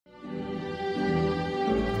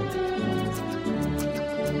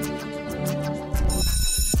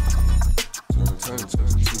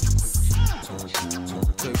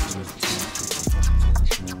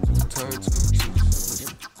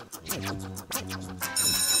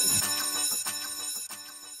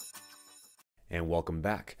And welcome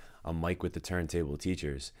back. I'm Mike with the Turntable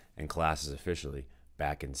Teachers, and class is officially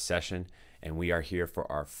back in session. And we are here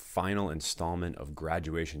for our final installment of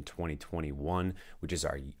Graduation 2021, which is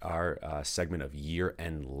our segment of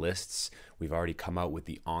year-end lists. We've already come out with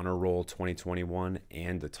the Honor Roll 2021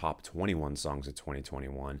 and the top 21 songs of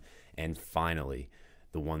 2021. And finally,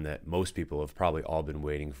 the one that most people have probably all been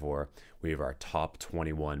waiting for, we have our top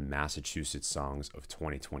 21 Massachusetts songs of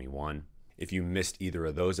 2021. If you missed either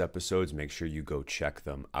of those episodes, make sure you go check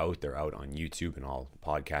them out. They're out on YouTube and all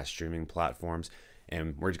podcast streaming platforms.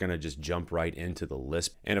 And we're going to just jump right into the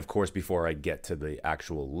list. And of course, before I get to the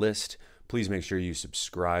actual list, please make sure you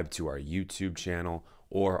subscribe to our YouTube channel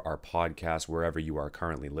or our podcast wherever you are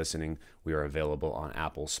currently listening. We are available on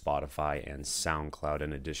Apple, Spotify, and SoundCloud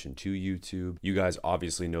in addition to YouTube. You guys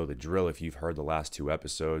obviously know the drill. If you've heard the last two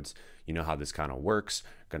episodes, you know how this kind of works.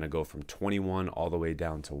 Gonna go from 21 all the way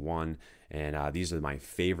down to 1. And these are my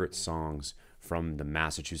favorite songs from the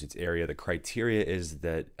Massachusetts area. The criteria is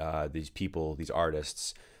that these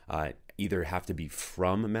artists, either have to be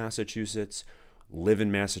from Massachusetts, live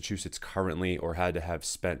in Massachusetts currently, or had to have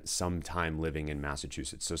spent some time living in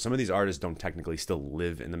Massachusetts. So some of these artists don't technically still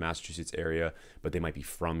live in the Massachusetts area, but they might be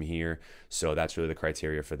from here. So that's really the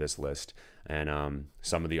criteria for this list. And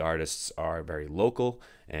some of the artists are very local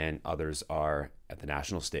and others are at the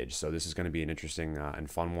national stage. So this is going to be an interesting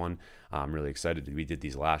and fun one. I'm really excited. We did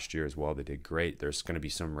these last year as well. They did great. There's going to be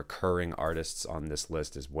some recurring artists on this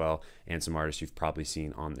list as well, and some artists you've probably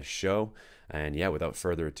seen on the show. And yeah, without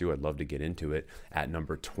further ado, I'd love to get into it. At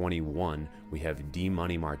number 21, we have D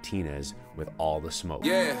Money Martinez with All the Smoke.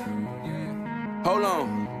 Yeah. Hold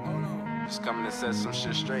on. Just coming to set some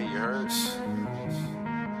shit straight, you heard?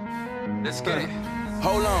 Let's get it.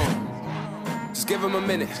 Hold on. Just give him a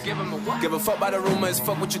minute. Give him a what? Give a fuck by the rumors.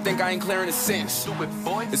 Fuck what you think, I ain't clearing the sense. Stupid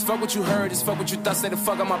boy. It's fuck what you heard. It's fuck what you thought. Stay the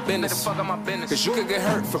fuck out my business. Stay the fuck out my business. Cause you could get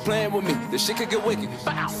hurt for playing with me. This shit could get wicked.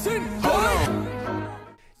 Hold on.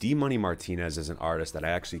 D Money Martinez is an artist that I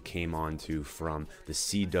actually came on to from the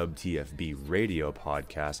CWTFB radio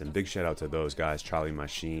podcast. And big shout out to those guys, Charlie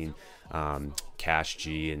Machine, Cash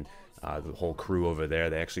G, and the whole crew over there.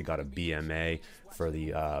 They actually got a BMA for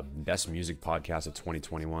the Best Music Podcast of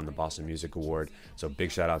 2021, the Boston Music Award. So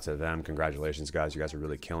big shout out to them. Congratulations, guys. You guys are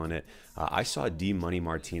really killing it. I saw D Money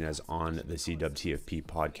Martinez on the CWTFP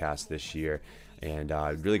podcast this year, and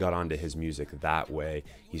really got onto his music that way.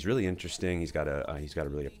 He's really interesting. He's got a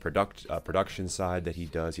really production side that he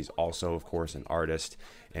does. He's also, of course, an artist.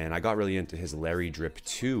 And I got really into his Larry Drip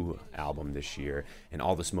 2 album this year, and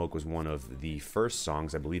All the Smoke was one of the first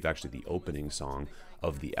songs, I believe actually the opening song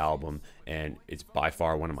of the album, and it's by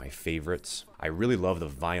far one of my favorites. I really love the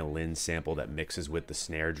violin sample that mixes with the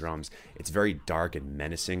snare drums. It's very dark and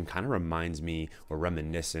menacing, kind of reminds me or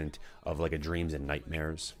reminiscent of like a Dreams and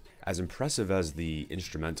Nightmares. As impressive as the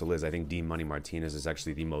instrumental is, I think D Money Martinez is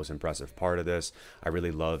actually the most impressive part of this. I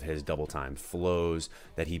really love his double time flows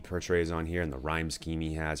that he portrays on here and the rhyme scheme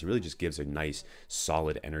he has. He really just gives a nice,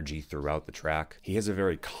 solid energy throughout the track. He has a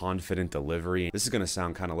very confident delivery. This is going to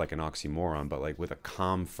sound kind of like an oxymoron, but like with a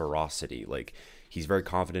calm ferocity. Like, he's very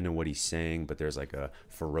confident in what he's saying, but there's like a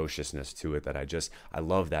ferociousness to it that I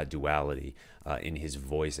love that duality in his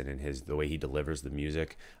voice and in the way he delivers the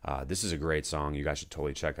music. This is a great song. You guys should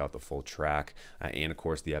totally check out the full track. And of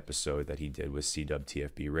course, the episode that he did with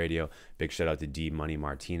CWTFB Radio. Big shout out to D Money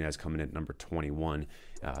Martinez coming in at number 21.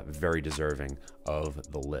 Very deserving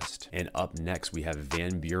of the list. And up next, we have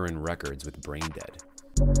Van Buren Records with Brain Dead.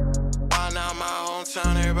 Now my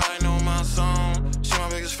hometown, everybody know my song. She my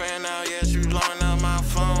biggest fan now, yeah, she blowing up my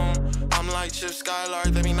phone. I'm like Chip Skylark,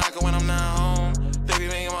 they be knocking when I'm not home. They be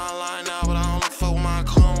making my line now, but I don't look for my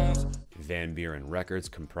clones. Van Buren Records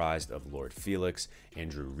comprised of Lord Felix,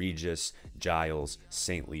 Andrew Regis, Giles,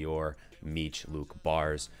 St. Leor, Meech, Luke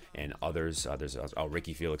Bars, and others. There's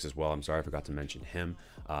Ricky Felix as well. I'm sorry, I forgot to mention him.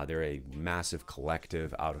 They're a massive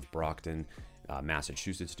collective out of Brockton,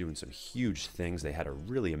 Massachusetts, doing some huge things. They had a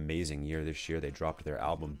really amazing year this year. They dropped their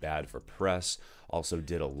album Bad for Press, also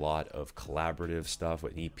did a lot of collaborative stuff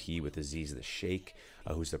with an EP with Aziz the Sheikh,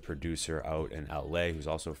 who's the producer out in LA, who's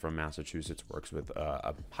also from Massachusetts, works with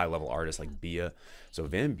a high-level artist like Bia. So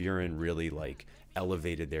Van Buren really like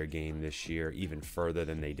elevated their game this year even further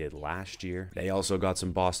than they did last year. They also got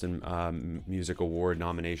some Boston Music Award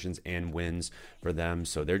nominations and wins for them,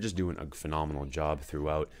 so they're just doing a phenomenal job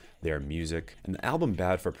throughout their music. And the album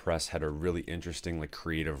Bad for Press had a really interesting, like,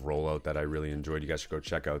 creative rollout that I really enjoyed. You guys should go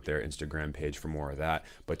check out their Instagram page for more of that.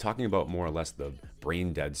 But talking about more or less the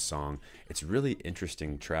Brain Dead song, it's a really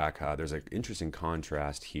interesting track. There's an interesting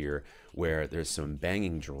contrast here where there's some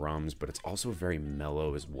banging drums, but it's also very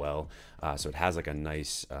mellow as well. So it has like a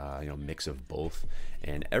nice mix of both.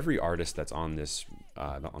 And every artist that's on this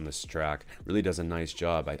track really does a nice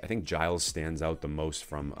job. I think Giles stands out the most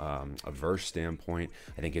from a verse standpoint.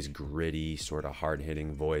 I think his gritty, sort of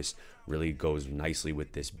hard-hitting voice really goes nicely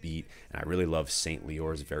with this beat. And I really love Saint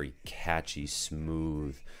Leor's very catchy,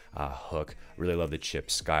 smooth hook. Really love the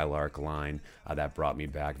Chip Skylark line. That brought me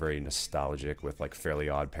back, very nostalgic with like Fairly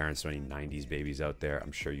Odd Parents. So any 90s babies out there,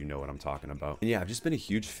 I'm sure you know what I'm talking about. And yeah, I've just been a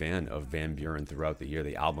huge fan of Van Buren throughout the year.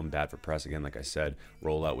 The album Bad for Press, again, like I said,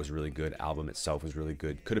 rollout was really good. Album itself was really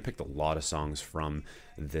good. Could have picked a lot of songs from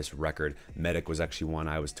this record. Medic was actually one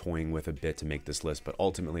I was toying with a bit to make this list, but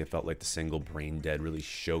ultimately I felt like the single Brain Dead really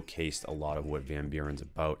showcased a lot of what Van Buren's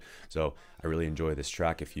about. So I really enjoy this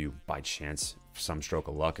track. If you, by chance, some stroke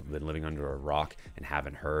of luck, have been living under a rock and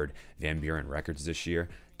haven't heard Van Buren records this year,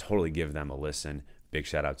 totally give them a listen. Big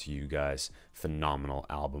shout out to you guys. Phenomenal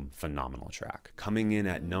album, phenomenal track. Coming in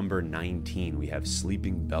at number 19, we have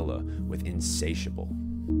Sleeping Bella with Insatiable.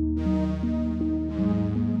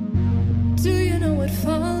 Do you know what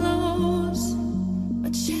follows? My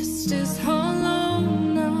chest is hollow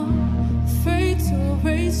now, afraid to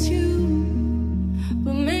erase you,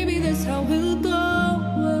 but maybe that's how we'll go.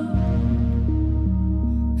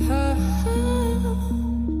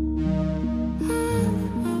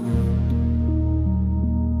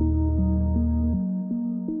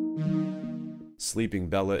 Sleeping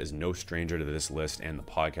Bella is no stranger to this list and the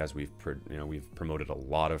podcast. We've promoted a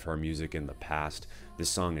lot of her music in the past. This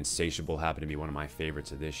song, Insatiable, happened to be one of my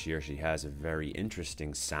favorites of this year. She has a very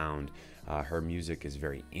interesting sound. Her music is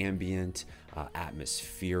very ambient,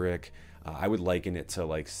 atmospheric. I would liken it to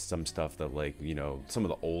like some stuff that some of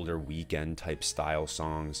the older Weekend type style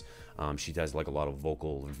songs. She does like a lot of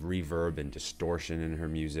vocal reverb and distortion in her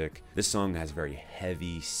music. This song has very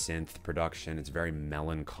heavy synth production. It's very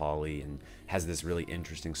melancholy and has this really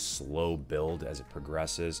interesting slow build as it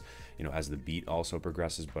progresses, as the beat also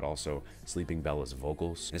progresses, but also Sleeping Bella's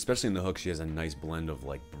vocals. And especially in the hook, she has a nice blend of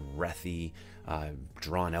like breathy,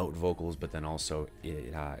 drawn out vocals, but then also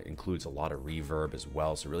it includes a lot of reverb as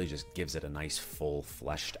well. So it really just gives it a nice full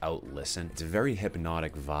fleshed out listen. It's a very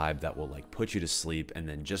hypnotic vibe that will like put you to sleep, and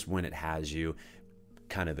then just when it has you,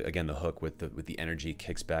 kind of, again, the hook with the energy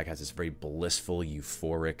kicks back, has this very blissful,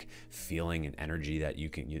 euphoric feeling and energy that you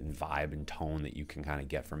can vibe and tone that you can kind of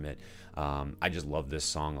get from it. I just love this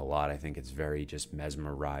song a lot. I think it's very just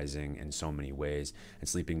mesmerizing in so many ways, and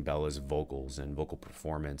Sleeping Bella's vocals and vocal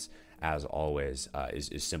performance, as always,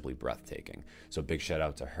 is simply breathtaking. So big shout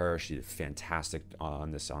out to her. She did fantastic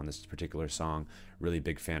on this particular song. Really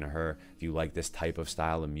big fan of her. If you like this type of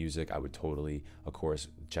style of music, I would totally, of course,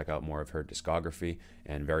 check out more of her discography,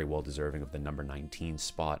 and very well deserving of the number 19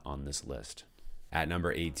 spot on this list. At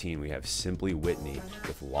number 18, we have Simply Whitney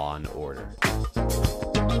with Law and Order.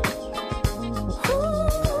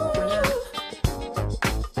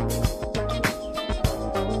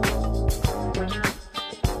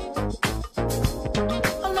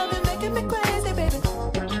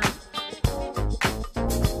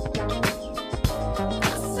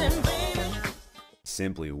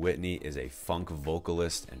 Simply Whitney is a funk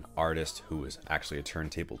vocalist and artist who is actually a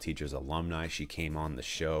Turntable Teachers alumni. She came on the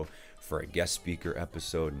show for a guest speaker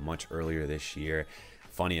episode much earlier this year.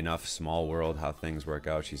 Funny enough, small world how things work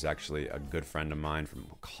out. She's actually a good friend of mine from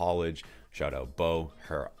college. Shout out Bo,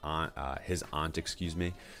 her aunt, his aunt, excuse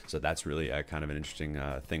me. So that's really kind of an interesting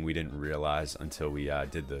thing we didn't realize until we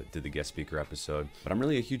did the guest speaker episode. But I'm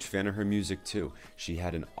really a huge fan of her music too. She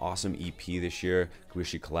had an awesome EP this year where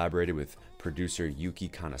she collaborated with producer Yuki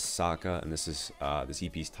Kanasaka, and this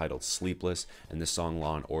EP is titled Sleepless, and this song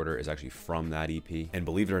Law and Order is actually from that EP. And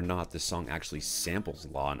believe it or not, this song actually samples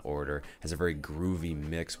Law and Order, has a very groovy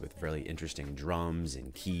mix with really interesting drums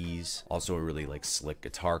and keys, also a really like slick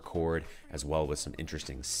guitar chord, as well with some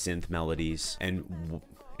interesting synth melodies.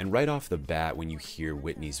 And right off the bat, when you hear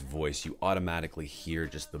Whitney's voice, you automatically hear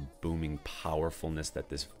just the booming powerfulness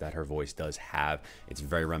that her voice does have. It's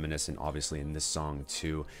very reminiscent, obviously, in this song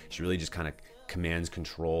too. She really just kind of commands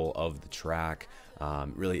control of the track.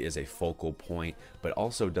 Really is a focal point, but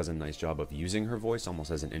also does a nice job of using her voice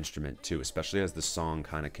almost as an instrument too, especially as the song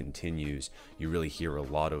kind of continues. You really hear a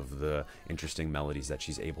lot of the interesting melodies that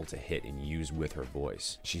she's able to hit and use with her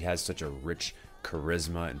voice. She has such a rich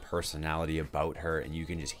charisma and personality about her, and you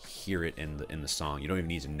can just hear it in the song. You don't even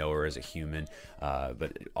need to know her as a human,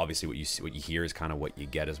 but obviously what you hear is kind of what you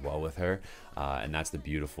get as well with her, and that's the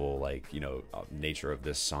beautiful, like, you know, nature of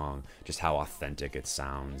this song, just how authentic it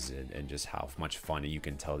sounds, and just how much fun you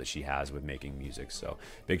can tell that she has with making music. So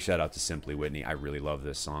big shout out to Simply Whitney. I really love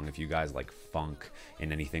this song. If you guys like funk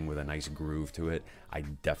and anything with a nice groove to it, I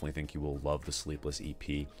definitely think you will love the Sleepless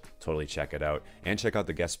EP. Totally check it out, and check out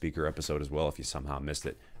the guest speaker episode as well if you somehow missed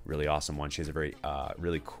it. Really awesome one. She has a very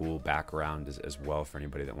really cool background as well for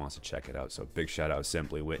anybody that wants to check it out. So big shout out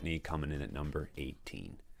Simply Whitney, coming in at number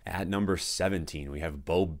 18. At number 17, we have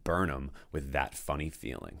Bo Burnham with That Funny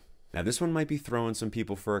Feeling. Now this one might be throwing some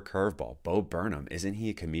people for a curveball. Bo Burnham, isn't he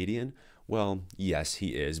a comedian? Well, yes, he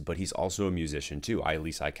is, but he's also a musician too. At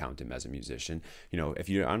least I count him as a musician. You know, if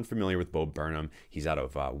you're unfamiliar with Bo Burnham, he's out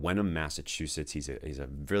of Wenham, Massachusetts. He's a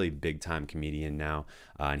really big time comedian now,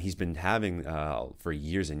 and he's been having for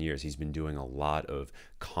years and years. He's been doing a lot of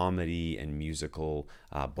comedy and musical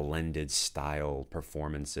blended style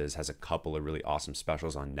performances. Has a couple of really awesome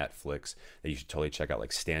specials on Netflix that you should totally check out,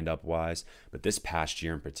 like stand-up wise. But this past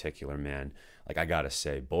year in particular, man, like, I gotta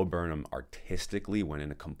say, Bo Burnham artistically went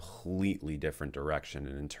in a completely different direction,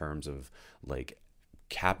 and in terms of like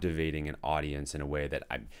captivating an audience in a way that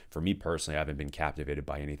for me personally, I haven't been captivated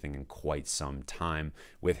by anything in quite some time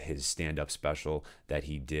with his stand-up special that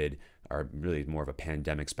he did, or really more of a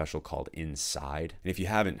pandemic special called Inside. And if you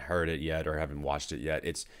haven't heard it yet or haven't watched it yet,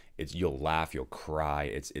 it's you'll laugh, you'll cry.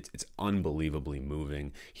 It's unbelievably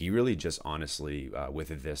moving. He really just honestly,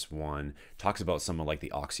 with this one, talks about some of like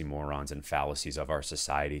the oxymorons and fallacies of our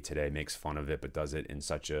society today, makes fun of it, but does it in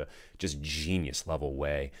such a just genius level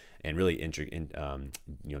way, and really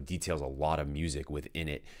details a lot of music within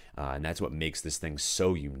it, and that's what makes this thing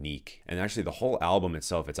so unique. And actually, the whole album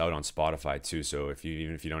itself, it's out on Spotify too. So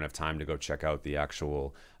even if you don't have time to go check out the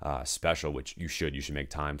actual special, which you should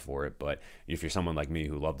make time for it, but if you're someone like me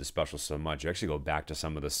who loved the special so much, you actually go back to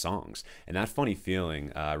some of the songs. And That Funny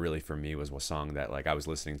Feeling, really for me, was a song that like I was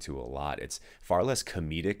listening to a lot. It's far less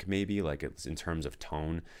comedic, maybe, like it's in terms of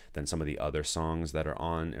tone, than some of the other songs that are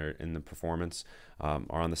on or in the performance,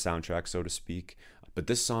 or on the soundtrack, so to speak. But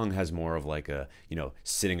this song has more of like a, you know,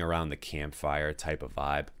 sitting around the campfire type of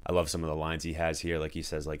vibe. I love some of the lines he has here. Like he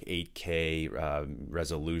says like 8K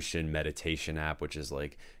resolution meditation app, which is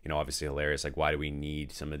like, you know, obviously hilarious. Like, why do we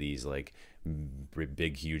need some of these like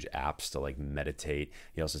big huge apps to like meditate?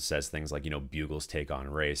 He also says things like, you know, Bugle's take on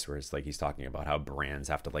race, where it's like he's talking about how brands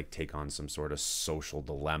have to like take on some sort of social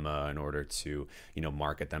dilemma in order to, you know,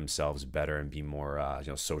 market themselves better and be more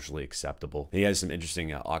socially acceptable. And he has some interesting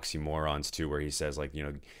oxymorons too, where he says like, you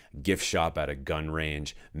know, gift shop at a gun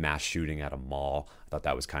range, mass shooting at a mall. I thought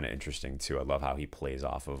that was kind of interesting too. I love how he plays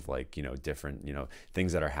off of like, you know, different, you know,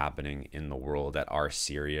 things that are happening in the world that are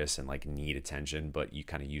serious and like need attention, but you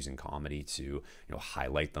kind of using comedy to, you know,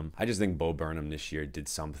 highlight them. I just think Bo Burnham this year did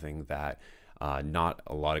something that not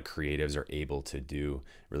a lot of creatives are able to do,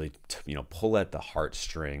 really, you know, pull at the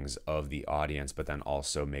heartstrings of the audience, but then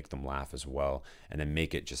also make them laugh as well, and then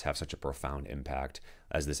make it just have such a profound impact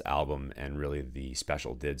as this album and really the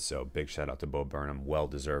special did. So big shout out to Bo Burnham, well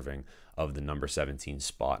deserving of the number 17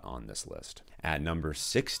 spot on this list. At number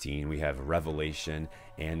 16, we have Revelation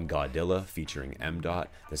and Godzilla featuring M.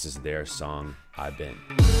 This is their song, I've Been.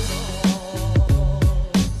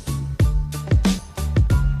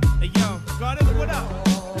 Hey yo, Godzilla, what up?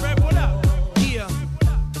 Rev, what up? Yeah.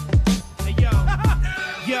 Hey yo.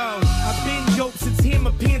 Yo, I've been dope since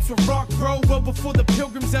Hammer Pants with Rock Bro. Well before the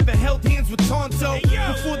Pilgrims ever held hands with Tonto.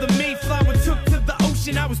 Hey, before the Mayflower took to the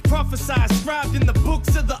ocean, I was prophesied, scribed in the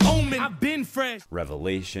books of the Omen. I've been fresh.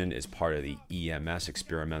 Revelation is part of the EMS,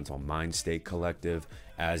 Experimental Mind State Collective,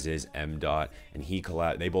 as is M.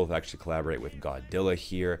 And they both actually collaborate with Godzilla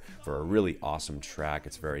here for a really awesome track.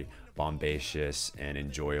 It's very bombacious and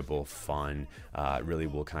enjoyable, fun. Really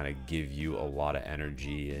will kind of give you a lot of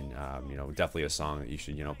energy, and you know, definitely a song that you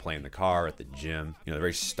should, you know, play in the car, at the gym. You know, the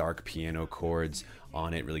very stark piano chords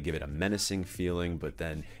on it, really give it a menacing feeling. But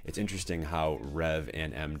then it's interesting how Rev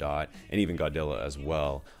and M. Dot, and even Godilla as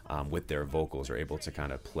well, with their vocals are able to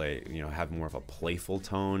kind of play, have more of a playful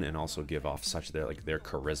tone and also give off such their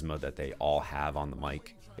charisma that they all have on the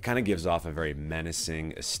mic. It kind of gives off a very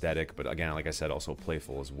menacing aesthetic, but again, like I said, also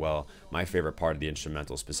playful as well. My favorite part of the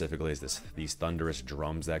instrumental specifically is these thunderous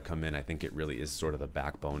drums that come in. I think it really is sort of the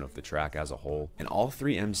backbone of the track as a whole. And all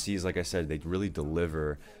three MCs, like I said, they really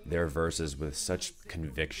deliver their verses with such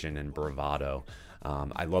conviction and bravado.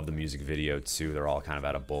 I love the music video too. They're all kind of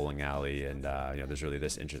at a bowling alley, and there's really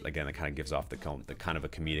this interest. Again, it kind of gives off the kind of a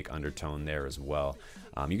comedic undertone there as well.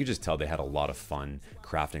 You could just tell they had a lot of fun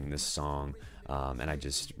crafting this song. And I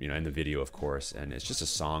just, in the video, of course, and it's just a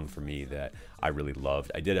song for me that I really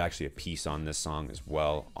loved. I did actually a piece on this song as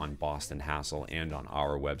well on Boston Hassle and on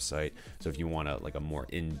our website. So if you want a more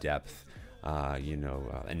in-depth,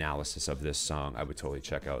 analysis of this song, I would totally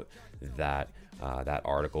check out that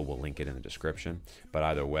article. We'll link it in the description. But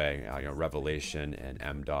either way, Revelation and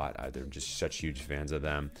M. Dot, they're just such huge fans of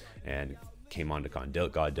them, and came on to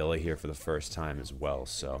Godilla here for the first time as well.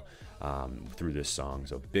 So through this song,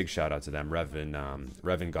 so big shout out to them. Rev and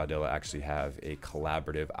Godilla actually have a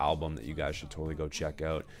collaborative album that you guys should totally go check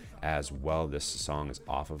out as well. This song is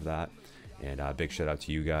off of that, and big shout out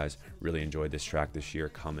to you guys. Really enjoyed this track this year,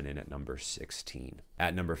 coming in at number 16.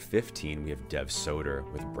 At number 15, we have Dev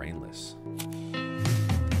Soder with Brainless.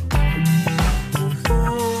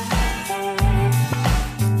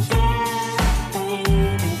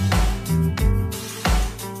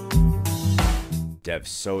 Dev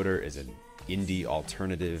Soder is an indie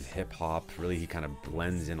alternative hip hop. Really, he kind of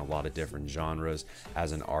blends in a lot of different genres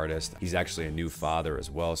as an artist. He's actually a new father as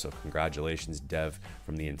well, so congratulations, Dev,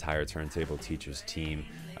 from the entire Turntable Teachers team.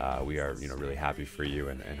 We are, really happy for you,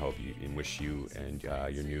 and hope you and wish you and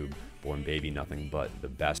your newborn baby nothing but the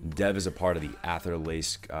best. Dev is a part of the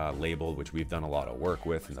Atherlace label, which we've done a lot of work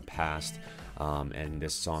with in the past. And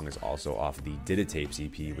this song is also off the Did It Tapes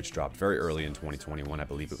EP, which dropped very early in 2021. I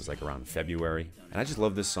believe it was around February. And I just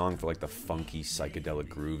love this song for the funky psychedelic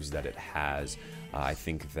grooves that it has. I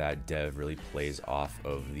think that Dev really plays off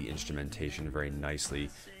of the instrumentation very nicely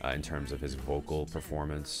in terms of his vocal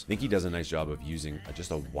performance. I think he does a nice job of using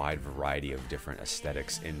just a wide variety of different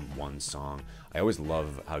aesthetics in one song. I always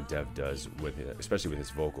love how Dev does with it, especially with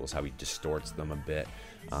his vocals, how he distorts them a bit,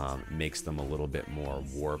 makes them a little bit more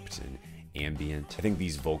warped and ambient. I think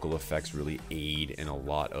these vocal effects really aid in a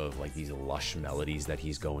lot of these lush melodies that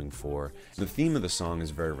he's going for. The theme of the song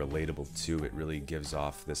is very relatable too. It really gives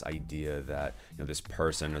off this idea that this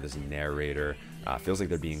person or this narrator feels like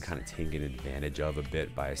they're being kind of taken advantage of a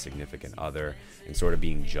bit by a significant other, and sort of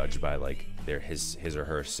being judged by his or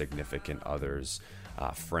her significant others,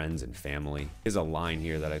 friends and family. There's a line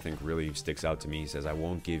here that I think really sticks out to me. He says, "I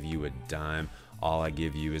won't give you a dime. All I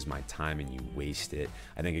give you is my time and you waste it."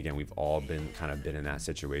 I think, again, we've all been in that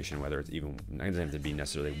situation, whether it's even, it doesn't have to be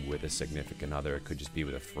necessarily with a significant other. It could just be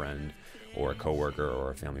with a friend or a coworker or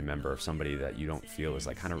a family member, or somebody that you don't feel is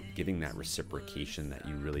kind of giving that reciprocation that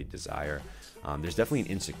you really desire. There's definitely an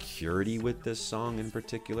insecurity with this song in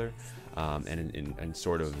particular, and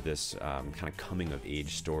sort of this kind of coming of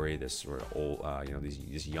age story, this sort of old,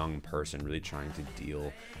 this young person really trying to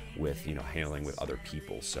deal with, handling with other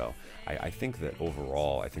people. So I think that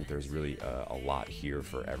overall, I think there's really a lot here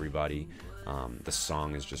for everybody. The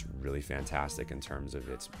song is just really fantastic in terms of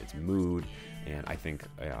its mood, and I think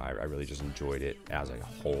I really just enjoyed it as a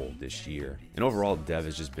whole this year. And overall, Dev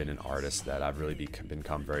has just been an artist that I've really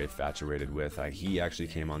become very infatuated with. He actually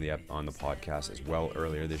came on the podcast as well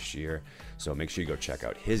earlier this year, so make sure you go check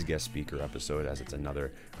out his guest speaker episode, as it's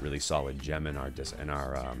another really solid gem in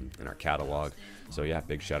our catalog. So yeah,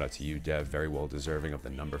 big shout out to you, Dev. Very well deserving of the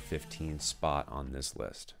number 15 spot on this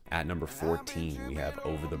list. At number 14, we have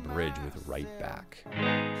Over the Bridge with Right Back.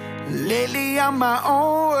 Lately I'm my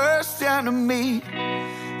own worst enemy.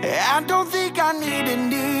 I don't think I need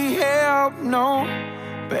any help, no,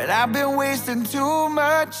 but I've been wasting too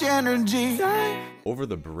much energy. Over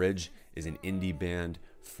the Bridge is an indie band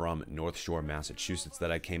from North Shore, Massachusetts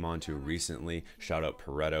that I came on to recently. Shout out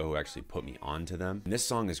Pareto, who actually put me onto them. And this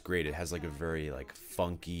song is great. It has a very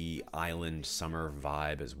funky island summer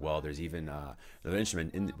vibe as well. There's even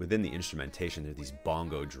within the instrumentation, there's these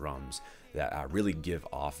bongo drums that really give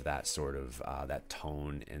off that sort of that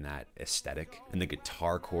tone and that aesthetic. And the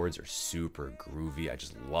guitar chords are super groovy. I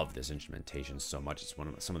just love this instrumentation so much. It's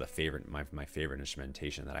some of the favorite my favorite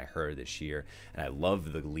instrumentation that I heard this year. And I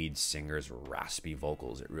love the lead singer's raspy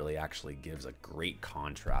vocals. It really actually gives a great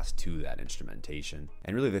contrast to that instrumentation.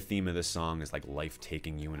 And really the theme of this song is like life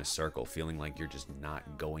taking you in a circle, feeling like you're just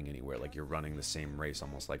not going anywhere, like you're running the same race,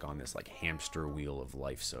 almost like on this like hamster wheel of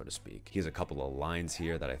life, so to speak. He has a couple of lines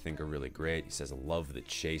here that I think are really great. He says, "I love the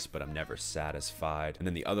chase, but I'm never satisfied." And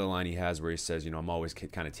then the other line he has where he says, I'm always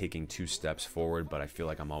kind of taking 2 steps forward, but I feel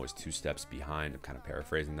like I'm always 2 steps behind. I'm kind of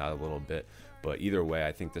paraphrasing that a little bit. But either way,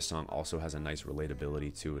 I think this song also has a nice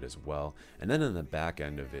relatability to it as well. And then in the back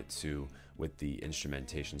end of it too, with the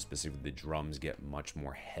instrumentation, specifically the drums get much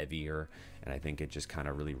more heavier. And I think it just kind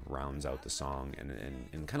of really rounds out the song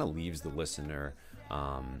and kind of leaves the listener,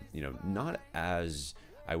 not as,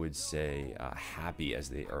 I would say, happy as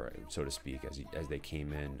they, or so to speak, as they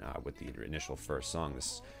came in with the initial first song.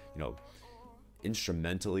 This,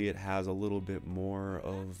 instrumentally it has a little bit more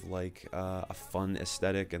of like a fun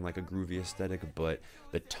aesthetic and like a groovy aesthetic, but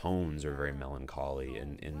the tones are very melancholy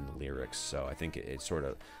in the lyrics. So I think it sort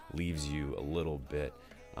of leaves you a little bit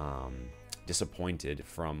disappointed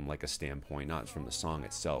from like a standpoint, not from the song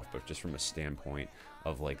itself, but just from a standpoint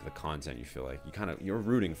of like the content. You feel like you're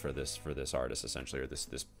rooting for this artist essentially, or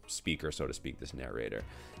this speaker, so to speak, this narrator,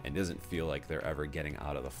 and doesn't feel like they're ever getting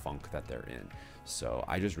out of the funk that they're in. So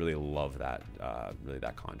I just really love that,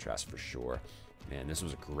 that contrast for sure. And this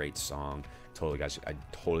was a great song. I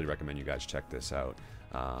totally recommend you guys check this out.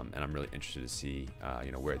 And I'm really interested to see,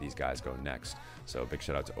 where these guys go next. So big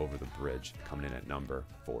shout out to Over the Bridge, coming in at number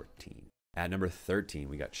 14. At number 13,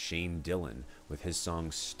 we got Shane Dillon with his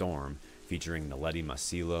song Storm, featuring Naledi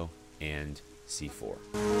Masilo and C4.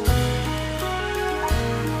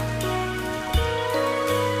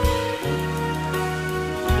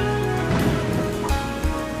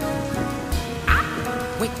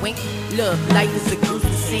 Wink, wink, look, life is a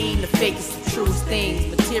gruesome scene. The fake is the truest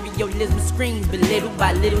things. Materialism screams, but little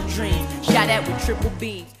by little dreams. Shot at with triple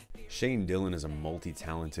beams. Shane Dillon is a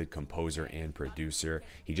multi-talented composer and producer.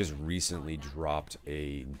 He just recently dropped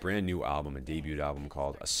a brand new album, a debut album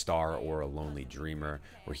called A Star or a Lonely Dreamer,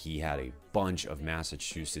 where he had a bunch of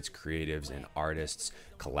Massachusetts creatives and artists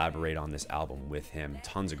collaborate on this album with him.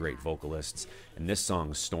 Tons of great vocalists. And this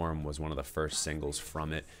song, Storm, was one of the first singles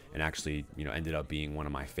from it, and actually, ended up being one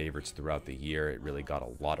of my favorites throughout the year. It really got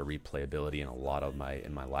a lot of replayability in a lot of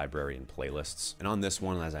in my library and playlists. And on this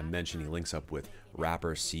one, as I mentioned, he links up with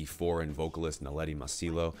rapper C4 and vocalist Naledi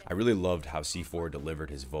Masilo. I really loved how C4 delivered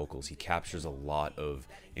his vocals. He captures a lot of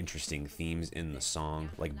interesting themes in the song,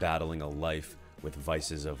 like battling a life with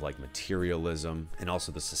vices of like materialism, and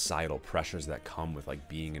also the societal pressures that come with like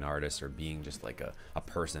being an artist or being just like a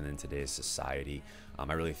person in today's society.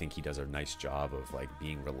 I really think he does a nice job of like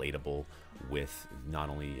being relatable with not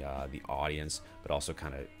only the audience, but also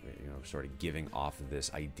kind of sort of giving off of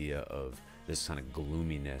this idea of this kind of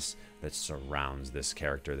gloominess that surrounds this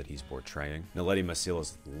character that he's portraying. Naledi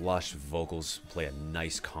Masilo's lush vocals play a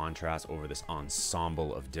nice contrast over this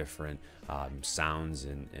ensemble of different sounds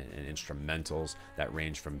and instrumentals that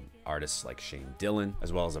range from artists like Shane Dillon,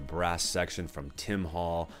 as well as a brass section from Tim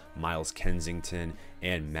Hall, Miles Kensington,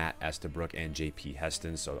 and Matt Estabrook and JP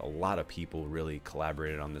Heston. So a lot of people really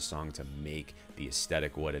collaborated on this song to make the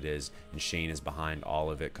aesthetic what it is, and Shane is behind all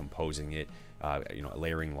of it, composing it,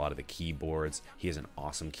 layering a lot of the keyboards. He has an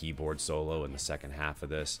awesome keyboard solo in the second half of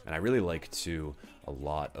this, and I really like too a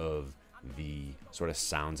lot of the sort of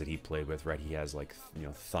sounds that he played with, right? He has like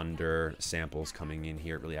thunder samples coming in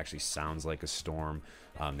here. It really actually sounds like a storm.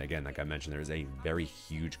 Again, like I mentioned, there's a very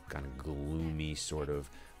huge kind of gloomy sort of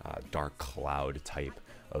dark cloud type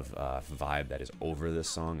of vibe that is over this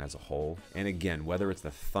song as a whole. And again, whether it's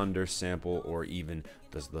the thunder sample or even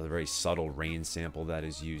the very subtle rain sample that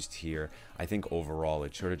is used here, I think overall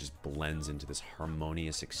it sort of just blends into this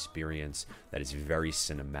harmonious experience that is very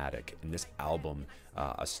cinematic. And this album,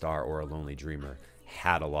 A Star or a Lonely Dreamer,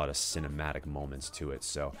 had a lot of cinematic moments to it.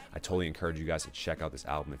 So I totally encourage you guys to check out this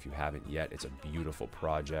album if you haven't yet. It's a beautiful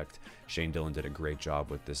project. Shane Dillon did a great job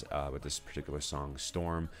with this particular song,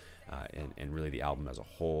 Storm, and really the album as a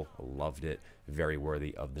whole. Loved it. Very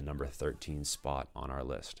worthy of the number 13 spot on our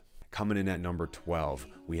list. Coming in at number 12,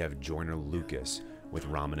 we have Joyner Lucas with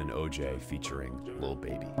Ramen and OJ featuring Lil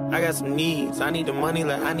Baby. I got some needs. I need the money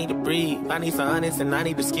like I need to breathe. I need some honest and I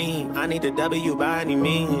need to scheme. I need the W by any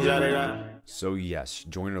means. So yes,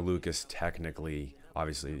 Joyner Lucas technically,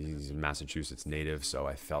 obviously he's a Massachusetts native, so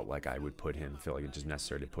I felt like I would feel like it's just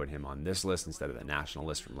necessary to put him on this list instead of the national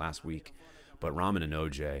list from last week. But Ramen and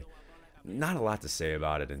OJ, Not a lot to say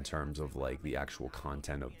about it in terms of like the actual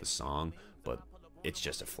content of the song, but it's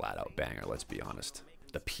just a flat out banger, let's be honest.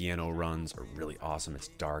 The piano runs are really awesome. It's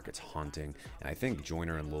dark, it's haunting, and I think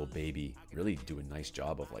Joyner and Lil Baby really do a nice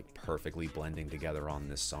job of like perfectly blending together on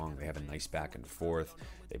this song. They have a nice back and forth.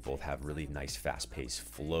 They both have really nice fast-paced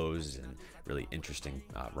flows and really interesting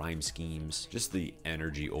rhyme schemes. Just the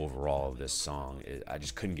energy overall of this song, I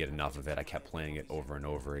just couldn't get enough of it. I kept playing it over and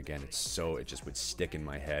over again. It just would stick in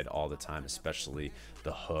my head all the time, especially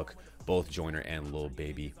the hook. Both Joyner and Lil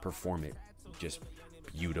Baby perform it just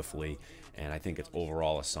beautifully, and I think it's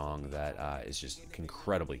overall a song that is just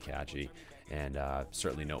incredibly catchy and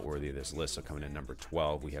certainly noteworthy of this list. So coming in number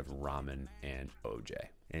 12, we have Ramen and OJ.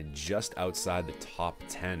 And just outside the top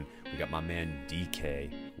 10, we got my man DK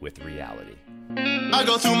with Reality. I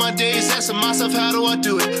go through my days asking myself, how do I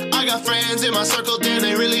do it? I got friends in my circle, damn,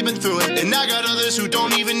 they really been through it. And I got others who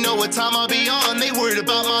don't even know what time I'll be on. They worried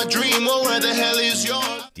about my dream, well, where the hell is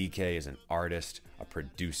yours? DK is an artist, a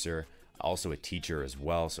producer, also a teacher as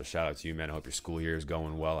well. So shout out to you, man. I hope your school year is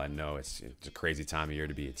going well. I know it's a crazy time of year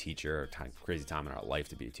to be a teacher, crazy time in our life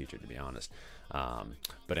to be a teacher, to be honest.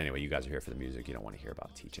 But anyway, you guys are here for the music. You don't want to hear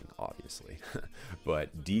about teaching, obviously.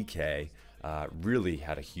 But DK really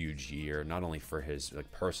had a huge year, not only for his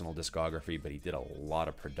like personal discography, but he did a lot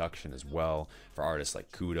of production as well for artists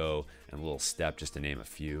like Kudo and Lil Step, just to name a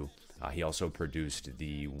few. He also produced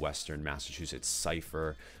the Western Massachusetts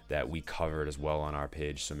Cypher that we covered as well on our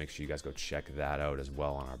page, so make sure you guys go check that out as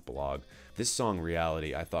well on our blog. This song,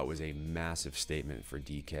 Reality, I thought was a massive statement for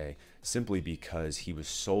DK, simply because he was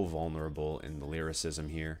so vulnerable in the lyricism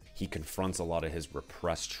here. He confronts a lot of his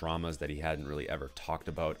repressed traumas that he hadn't really ever talked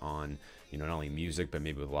about on, not only music, but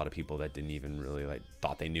maybe with a lot of people that didn't even really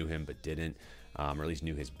thought they knew him but didn't, or at least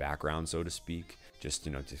knew his background, so to speak. Just,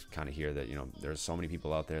 to kind of hear that, there's so many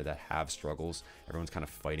people out there that have struggles. Everyone's kind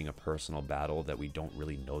of fighting a personal battle that we don't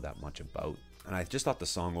really know that much about. And I just thought the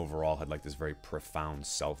song overall had like this very profound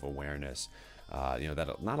self-awareness,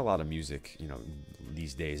 that not a lot of music,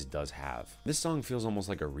 these days does have. This song feels almost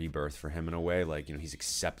like a rebirth for him in a way. Like, he's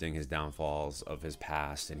accepting his downfalls of his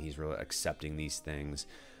past, and he's really accepting these things.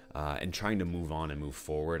 And trying to move on and move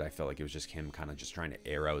forward. I felt like it was just him kind of just trying to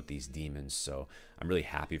air out these demons. So I'm really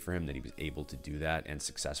happy for him that he was able to do that and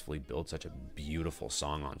successfully build such a beautiful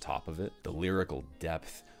song on top of it. The lyrical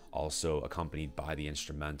depth also accompanied by the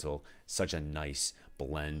instrumental, such a nice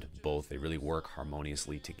blend. Both, they really work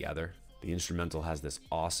harmoniously together. The instrumental has this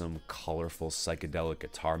awesome, colorful, psychedelic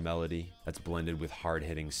guitar melody that's blended with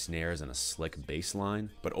hard-hitting snares and a slick bass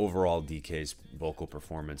line. But overall, DK's vocal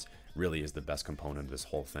performance really is the best component of this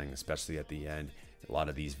whole thing, especially at the end. A lot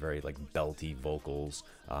of these very belty vocals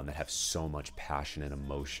that have so much passion and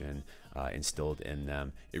emotion instilled in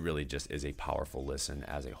them. It really just is a powerful listen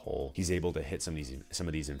as a whole. He's able to hit some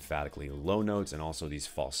of these emphatically low notes and also these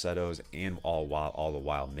falsettos, and all the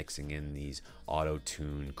while mixing in these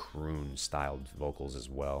auto-tune croon styled vocals as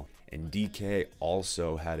well. And DK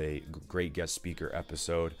also had a great guest speaker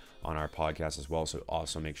episode on our podcast as well, so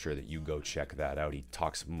also make sure that you go check that out. He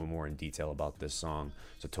talks more in detail about this song,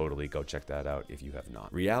 so totally go check that out if you have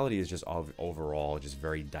not. Reality is just overall just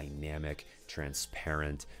very dynamic,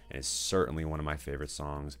 transparent, and is certainly one of my favorite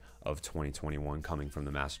songs of 2021 coming from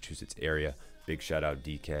the Massachusetts area. Big shout out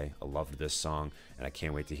DK. I loved this song, and I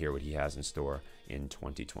can't wait to hear what he has in store in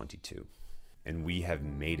 2022. And we have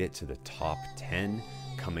made it to the top 10.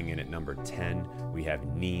 Coming in at number 10, we have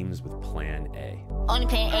Neems with Plan A. Only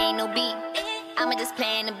plan A, no B. I'ma just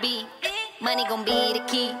plan to B. Money gon' be the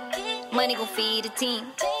key. Money gon' feed the team.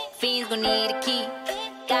 Fiends gon' need a key.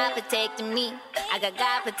 God protecting me. I got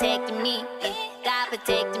God protecting me. God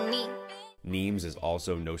protecting me. Neems is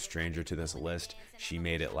also no stranger to this list. She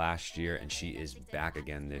made it last year and she is back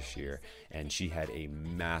again this year, and she had a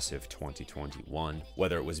massive 2021,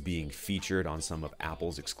 whether it was being featured on some of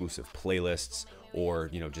Apple's exclusive playlists or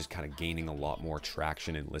just kind of gaining a lot more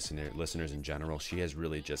traction in listeners in general. She has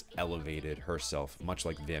really just elevated herself, much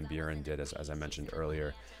like Van Buren did, as I mentioned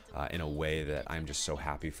earlier, in a way that I'm just so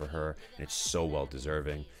happy for her, and it's so well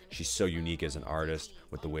deserving. She's so unique as an artist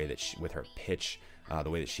with the way that with her pitch, the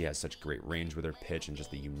way that she has such great range with her pitch, and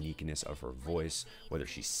just the uniqueness of her voice. Whether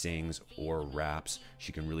she sings or raps,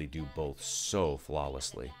 she can really do both so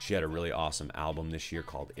flawlessly. She had a really awesome album this year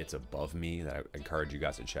called It's Above Me that I encourage you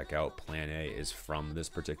guys to check out. Plan A is from this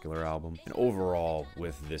particular album. And overall,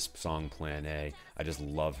 with this song Plan A, I just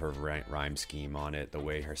love her rhyme scheme on it, the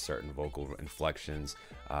way her certain vocal inflections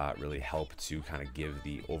really help to kind of give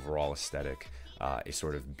the overall aesthetic a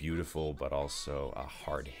sort of beautiful but also a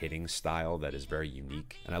hard-hitting style that is very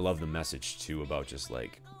unique. And I love the message too about just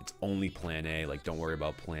like, it's only plan A, like don't worry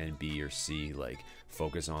about plan B or C, like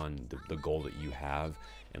focus on the goal that you have.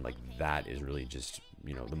 And like that is really just,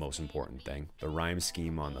 you know, the most important thing. The rhyme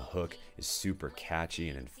scheme on the hook is super catchy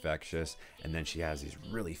and infectious, and then she has these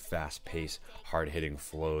really fast-paced, hard-hitting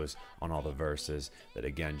flows on all the verses that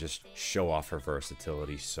again just show off her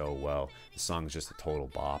versatility so well. The song's just a total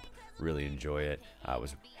bop. Really enjoy it. It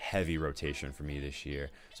was heavy rotation for me this year,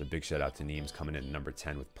 so big shout out to Neems coming in at number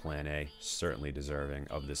 10 with Plan A, certainly deserving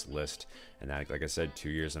of this list. And that, like I said, 2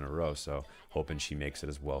 years in a row, so hoping she makes it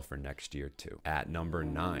as well for next year too. At number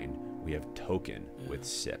 9, we have Token with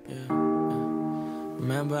Sip.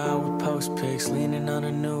 Remember I would post pics leaning on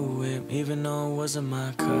a new whip, even though it wasn't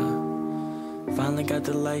my car. Finally got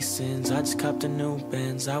the license, I just copped a new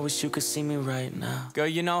Benz. I wish you could see me right now. Girl,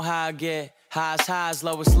 you know how I get. Highs,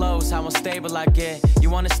 lowest lows, how unstable I get.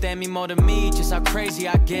 You understand me more than me, just how crazy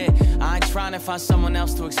I get. I ain't trying to find someone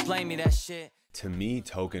else to explain me that shit. To me,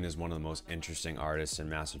 Token is one of the most interesting artists in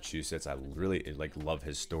Massachusetts. I really love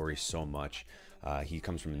his story so much. He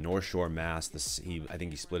comes from North Shore, Mass. I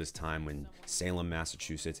think he split his time in Salem,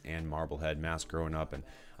 Massachusetts, and Marblehead, Mass. growing up. And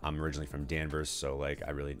I'm originally from Danvers, so like I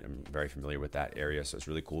really am very familiar with that area. So it's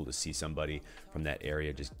really cool to see somebody from that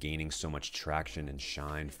area just gaining so much traction and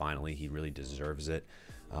shine. Finally, he really deserves it.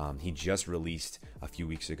 He just released a few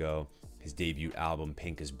weeks ago his debut album,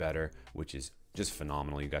 Pink is Better, which is just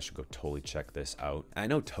phenomenal. You guys should go totally check this out. I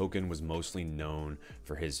know Token was mostly known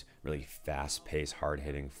for his really fast-paced,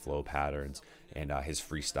 hard-hitting flow patterns and his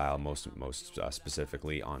freestyle, most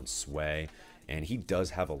specifically on Sway. And he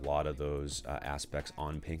does have a lot of those aspects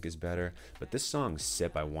on Pink is Better. But this song,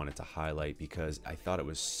 Sip, I wanted to highlight because I thought it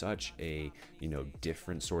was such a,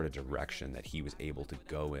 different sort of direction that he was able to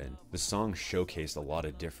go in. The song showcased a lot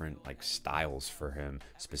of different styles for him.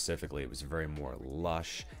 Specifically, it was very more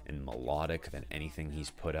lush and melodic than anything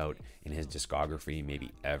he's put out in his discography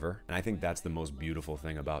maybe ever. And I think that's the most beautiful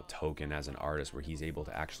thing about Token as an artist, where he's able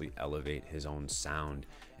to actually elevate his own sound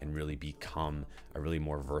and really become a really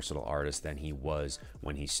more versatile artist than he was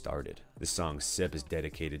when he started. This song, Sip, is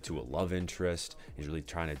dedicated to a love interest. He's really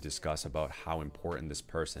trying to discuss about how important this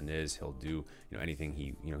person is. He'll do anything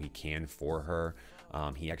he can for her.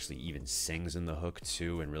 He actually even sings in the hook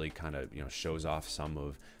too, and really kind of shows off some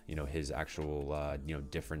of his actual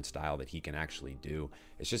different style that he can actually do.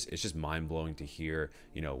 It's just mind-blowing to hear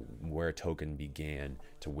where Token began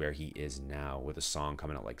to where he is now with a song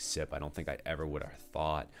coming out like Sip. I don't think I ever would have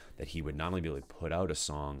thought that he would not only be able to put out a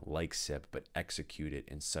song like Sip, but execute it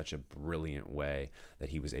in such a brilliant way that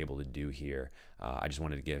he was able to do here. I just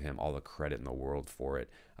wanted to give him all the credit in the world for it.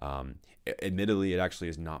 Admittedly, it actually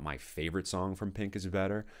is not my favorite song from Pink is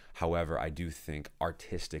Better. However, I do think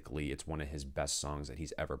artistically it's one of his best songs that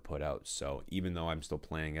he's ever put out. So even though I'm still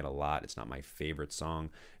playing it a lot, it's not my favorite song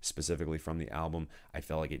specifically from the album. I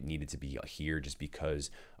felt like it needed to be here just because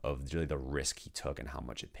of really the risk he took and how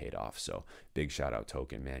much it paid off. So big shout out,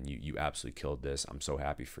 Token, man. You absolutely killed this. I'm so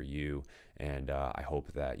happy for you, and I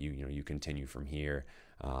hope that you continue from here.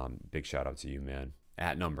 Big shout out to you, man.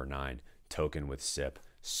 At number 9, Token with Sip,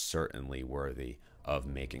 certainly worthy of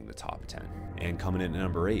making the top 10. And coming in at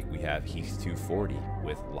number 8, we have Heath 240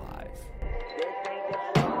 with Live.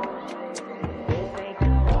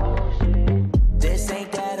 This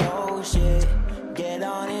ain't that old shit. Get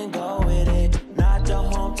on and go with it. Not your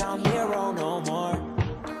hometown hero no more.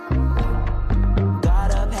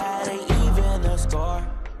 Got up, had an even the score.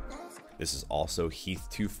 This is also Heath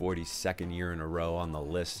 240's second year in a row on the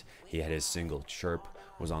list. He had his single Chirp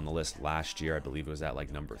was on the list last year. I believe it was at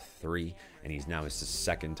like number 3, and he's now his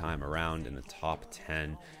second time around in the top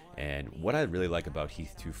 10. And what I really like about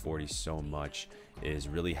Heath 240 so much is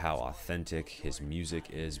really how authentic his music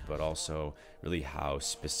is, but also really how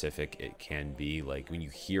specific it can be. Like when you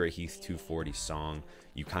hear a Heath 240 song,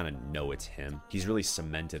 you kind of know it's him. He's really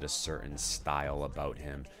cemented a certain style about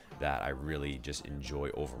him that I really just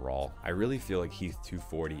enjoy overall. I really feel like Heath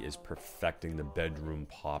 240 is perfecting the bedroom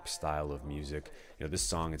pop style of music. This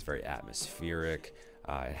song is very atmospheric.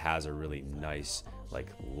 It has a really nice,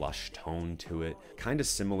 lush tone to it. Kind of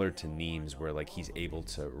similar to Neems, where he's able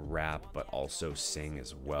to rap but also sing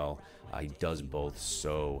as well. He does both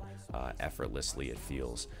so effortlessly, it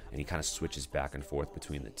feels, and he kind of switches back and forth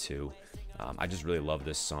between the two. I just really love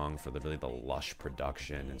this song for the lush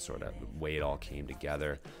production and sort of the way it all came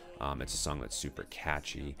together. It's a song that's super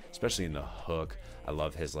catchy, especially in the hook. I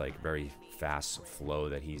love his very fast flow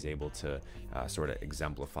that he's able to sort of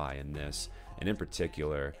exemplify in this. And in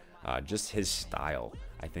particular, just his style,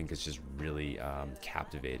 I think, is just really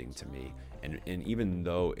captivating to me. And even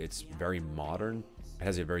though it's very modern, it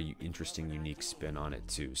has a very interesting, unique spin on it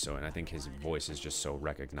too. So, and I think his voice is just so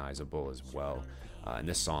recognizable as well. And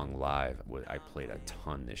this song live, I played a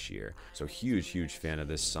ton this year. So huge fan of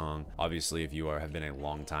this song. Obviously, if you have been a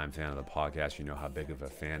long-time fan of the podcast, you know how big of a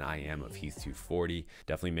fan I am of Heath 240.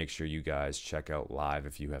 Definitely make sure you guys check out live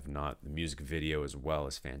if you have not. The music video as well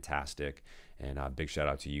is fantastic. And big shout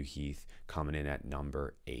out to you, Heath, coming in at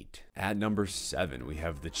number 8. At number 7, we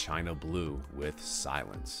have the China Blue with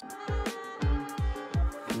Silence.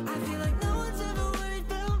 I feel like no one's ever worried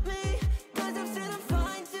about me, 'cause I've said I'm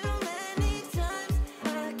fine too many times.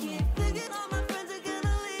 I keep thinking all my friends are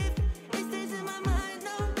gonna leave. It stays in my mind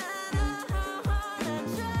no matter how hard I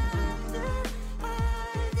try to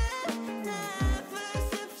hide it. Never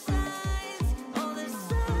subsides. All this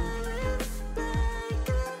silence like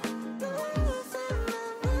a ghost in my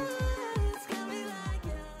mind. It's got me like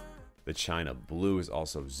The China Blue is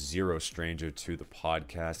also zero stranger to the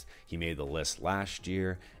podcast. He made the list last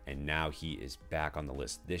year, and now he is back on the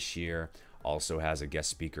list this year. Also has a guest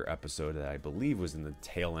speaker episode that I believe was in the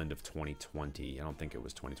tail end of 2020. I don't think it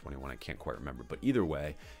was 2021. I can't quite remember. But either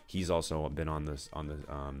way, he's also been on the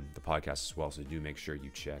podcast as well. So do make sure you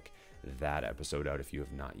check that episode out if you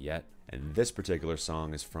have not yet. And this particular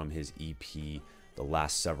song is from his EP, The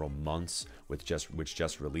Last Several Months, which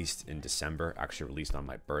just released in December, actually released on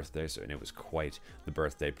my birthday, and it was quite the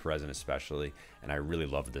birthday present especially, and I really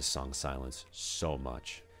loved this song, Silence, so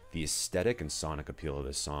much. The aesthetic and sonic appeal of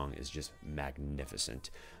this song is just magnificent.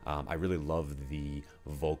 I really love the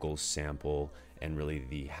vocal sample and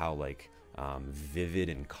really how vivid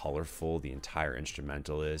and colorful the entire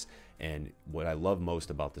instrumental is. And what I love most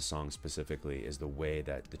about the song specifically is the way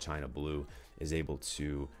that the China Blue is able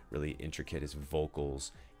to really intricate his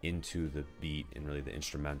vocals into the beat and really the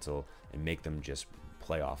instrumental and make them just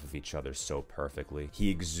play off of each other so perfectly. He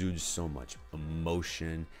exudes so much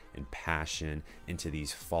emotion and passion into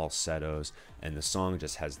these falsettos, and the song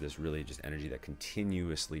just has this really just energy that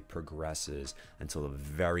continuously progresses until the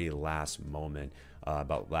very last moment,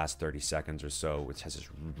 about last 30 seconds or so, which has this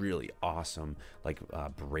really awesome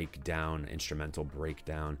breakdown, instrumental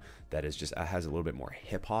breakdown that is just has a little bit more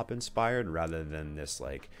hip-hop inspired rather than this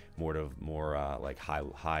more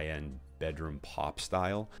high-end bedroom pop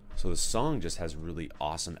style. So the song just has really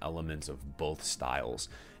awesome elements of both styles,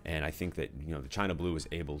 and I think that the China Blue is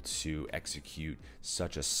able to execute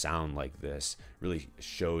such a sound like this really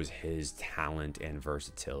shows his talent and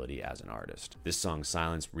versatility as an artist. This song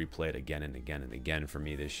Silence replayed again and again and again for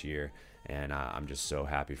me this year, and I'm just so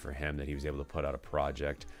happy for him that he was able to put out a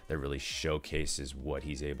project that really showcases what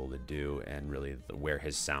he's able to do and really where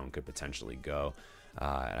his sound could potentially go.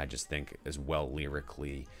 And I just think as well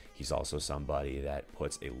lyrically, he's also somebody that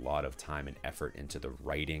puts a lot of time and effort into the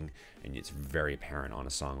writing, and it's very apparent on a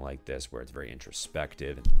song like this where it's very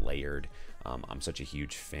introspective and layered. I'm such a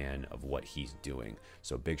huge fan of what he's doing.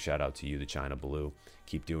 So big shout out to you, the China Blue.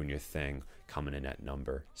 Keep doing your thing. Coming in at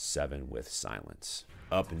number 7 with Silence.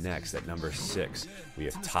 Up next at number 6, we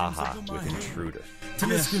have Taha with Intruder.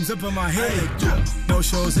 Till it screams up in my head. No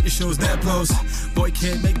shows at the shows that blows. Boy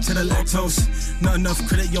can't make to the lactose. Not enough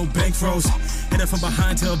credit, yo, bank froze. Hit it from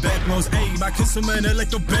behind till back blows. Ayy, my kiss them in like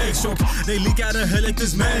the bag stroke. They leak out of her like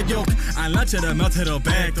this mad yoke. I lunch at her mouth to the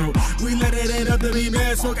back throat. We let it end up to be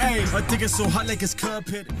mad smoke. Ayy, my dick is so hot like it's cup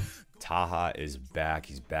hit. Taha is back.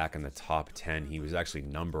 He's back in the top 10. He was actually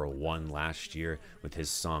number 1 last year with his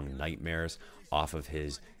song Nightmares off of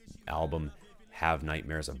his album Have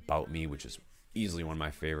Nightmares About Me, which is easily one of my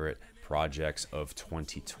favorite projects of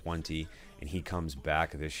 2020. And he comes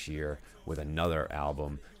back this year with another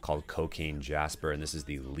album called Cocaine Jasper, and this is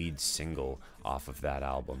the lead single off of that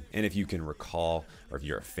album. And if you can recall, or if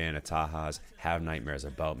you're a fan of Taha's, Have Nightmares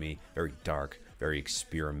About Me, very dark, very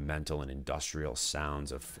experimental and industrial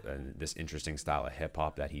sounds of this interesting style of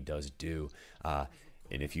hip-hop that he does do. And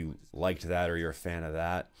if you liked that or you're a fan of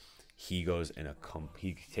that, he goes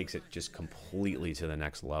he takes it just completely to the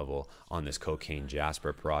next level on this Cocaine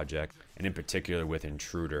Jasper project, and in particular with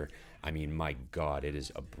Intruder. I mean, my God, it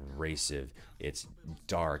is abrasive, it's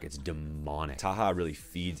dark, it's demonic. Taha really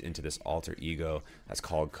feeds into this alter ego that's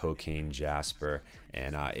called Cocaine Jasper,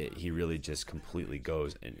 and he really just completely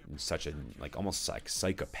goes in such a almost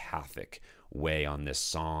psychopathic way on this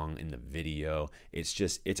song, in the video.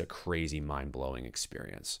 It's a crazy, mind-blowing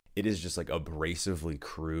experience. It is just abrasively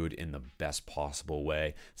crude in the best possible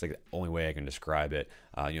way. It's the only way I can describe it.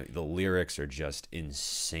 The lyrics are just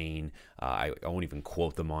insane. I won't even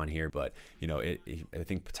quote them on here, but I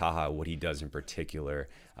think Taha, what he does in particular,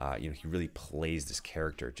 he really plays this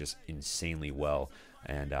character just insanely well.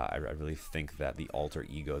 And I really think that the alter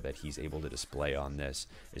ego that he's able to display on this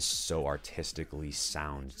is so artistically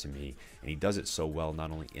sound to me. And he does it so well,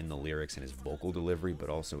 not only in the lyrics and his vocal delivery, but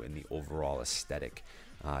also in the overall aesthetic,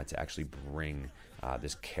 to actually bring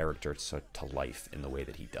this character to life in the way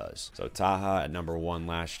that he does. So Taha at number 1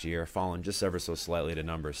 last year, fallen just ever so slightly to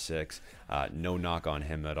number 6. No knock on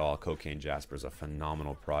him at all. Cocaine Jasper is a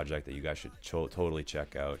phenomenal project that you guys should totally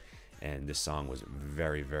check out. And this song was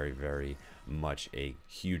very, very, very much a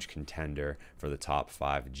huge contender for the top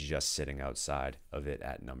 5, just sitting outside of it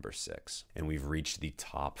at number 6. And we've reached the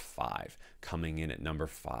top 5. Coming in at number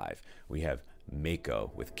 5, we have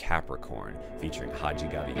Mako with Capricorn featuring Haji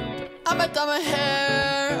Gaviota. I might dye my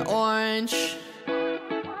hair orange.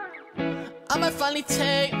 I might finally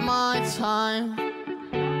take my time.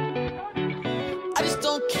 I just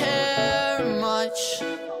don't care much.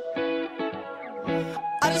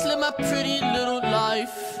 I just live my pretty little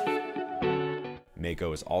life.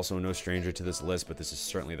 Mako is also no stranger to this list, but this is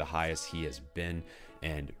certainly the highest he has been,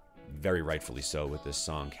 and very rightfully so, with this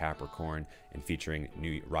song Capricorn and featuring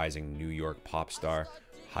rising New York pop star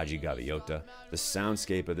Haji Gaviota. The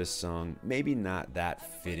soundscape of this song, maybe not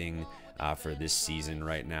that fitting for this season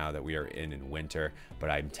right now that we are in winter,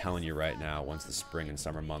 but I'm telling you right now, once the spring and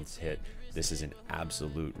summer months hit, this is an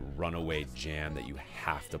absolute runaway jam that you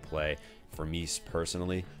have to play. For me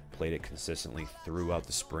personally, played it consistently throughout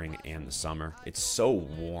the spring and the summer. It's so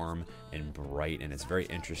warm and bright, and it's very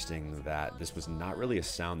interesting that this was not really a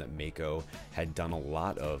sound that Mako had done a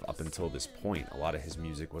lot of up until this point. A lot of his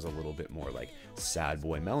music was a little bit more like sad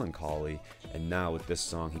boy melancholy, and now with this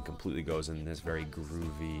song he completely goes in this very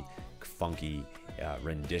groovy, funky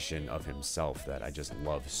rendition of himself that I just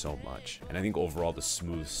love so much. And I think overall the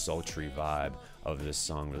smooth, sultry vibe of this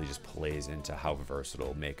song really just plays into how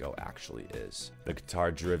versatile Mako actually is. The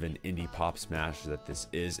guitar-driven indie pop smash that this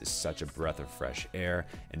is such a breath of fresh air,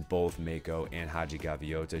 and both Mako and Haji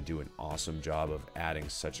Gaviota do an awesome job of adding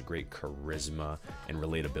such great charisma and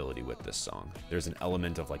relatability with this song. There's an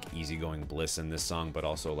element of like easygoing bliss in this song, but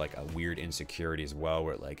also like a weird insecurity as well,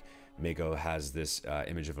 where like Mako has this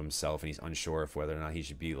image of himself and he's unsure of whether or not he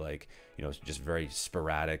should be like, you know, just very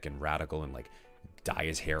sporadic and radical and like dye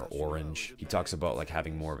his hair orange. He talks about like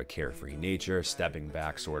having more of a carefree nature, stepping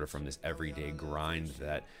back sort of from this everyday grind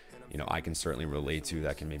that, you know, I can certainly relate to,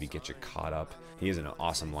 that can maybe get you caught up. He has an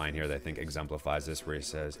awesome line here that I think exemplifies this, where he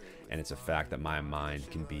says, "And it's a fact that my mind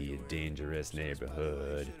can be a dangerous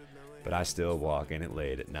neighborhood, but I still walk in it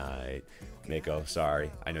late at night." Mako, sorry,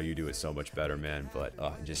 I know you do it so much better, man, but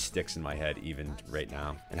it just sticks in my head even right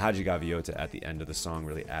now. And Haji Gaviota at the end of the song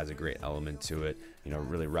really adds a great element to it, you know,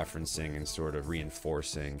 really referencing and sort of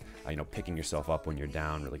reinforcing, you know, picking yourself up when you're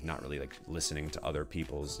down, really not really like listening to other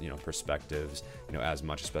people's, you know, perspectives, you know, as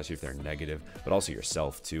much, especially if they're negative, but also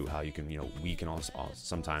yourself too, how you can, you know, we can also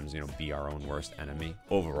sometimes, you know, be our own worst enemy.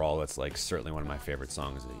 Overall, it's like certainly one of my favorite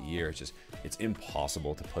songs of the year. It's just, it's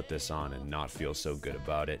impossible to put this on and not feel so good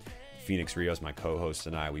about it. Phoenix Rios, my co-host,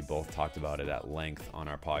 and I, we both talked about it at length on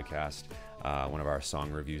our podcast, one of our song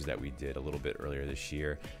reviews that we did a little bit earlier this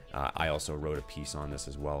year. I also wrote a piece on this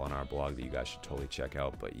as well on our blog that you guys should totally check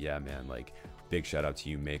out. But yeah, man, like, big shout out to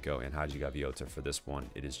you, Mako and Haji Gaviota, for this one.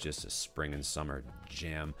 It is just a spring and summer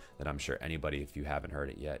jam that I'm sure anybody, if you haven't heard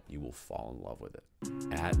it yet, you will fall in love with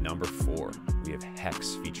it. At number 4, we have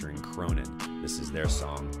Hex featuring Cronin. This is their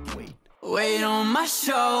song, Wait. Weight on my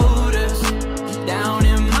shoulders, down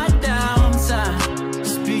in my downtime.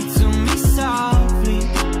 Speak to me softly,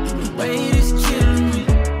 weight is killing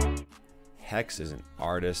me. Hex is an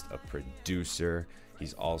artist, a producer.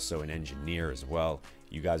 He's also an engineer as well.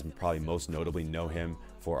 You guys probably most notably know him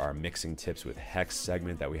for our Mixing Tips with Hex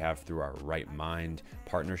segment that we have through our Right Mind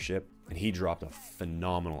partnership. And he dropped a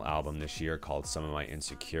phenomenal album this year called Some of My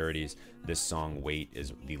Insecurities. This song, Wait,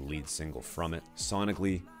 is the lead single from it.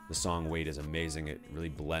 Sonically, the song Wait is amazing. It really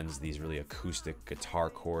blends these really acoustic guitar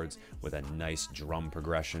chords with a nice drum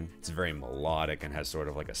progression. It's very melodic and has sort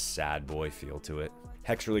of like a sad boy feel to it.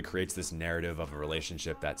 Hex really creates this narrative of a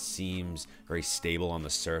relationship that seems very stable on the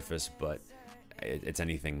surface, but it's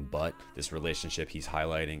anything but. This relationship he's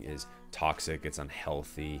highlighting is toxic, it's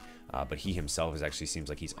unhealthy, but he himself actually seems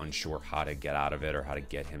like he's unsure how to get out of it or how to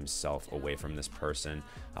get himself away from this person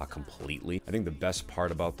completely. I think the best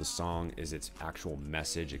part about the song is its actual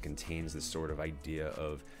message. It contains this sort of idea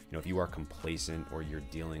of, you know, if you are complacent or you're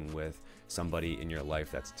dealing with somebody in your life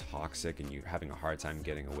that's toxic and you're having a hard time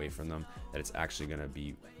getting away from them, that it's actually going to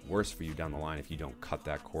be worse for you down the line if you don't cut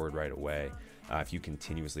that cord right away, if you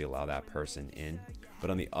continuously allow that person in. But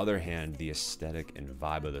on the other hand, the aesthetic and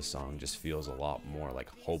vibe of the song just feels a lot more like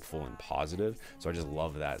hopeful and positive. So I just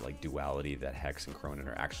love that like duality that Hex and Cronin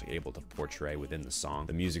are actually able to portray within the song.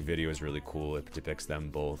 The music video is really cool. It depicts them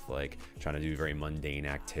both like trying to do very mundane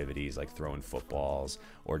activities like throwing footballs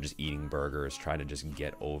or just eating burgers, trying to just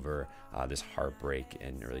get over this heartbreak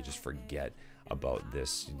and really just forget about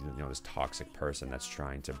this, this toxic person that's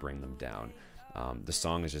trying to bring them down. The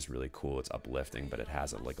song is just really cool. It's uplifting, but it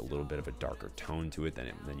has a little bit of a darker tone to it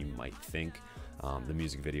than you might think. The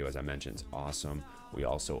music video, as I mentioned, is awesome. We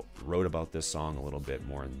also wrote about this song a little bit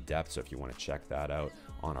more in depth, so if you want to check that out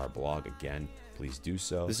on our blog, again, please do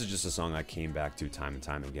so. This is just a song I came back to time and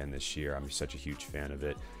time again this year. I'm such a huge fan of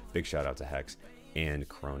it. Big shout out to Hex and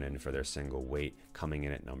Cronin for their single Wait, coming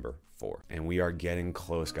in at number 4. And we are getting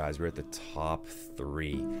close, guys. We're at the top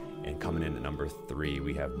 3, and coming in at number 3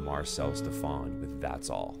 we have Marcel Stefan with That's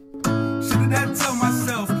All. Should've that tell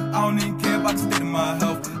myself I don't even care about the state of my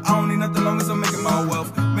health. I don't need nothing long as I'm making my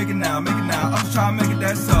wealth. Make it now, I'm just trying to make it,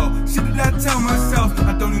 that's all. Should've that tell myself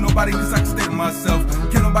I don't need nobody cause I can stay to myself.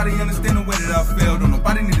 Can't nobody understand the way that I feel. Don't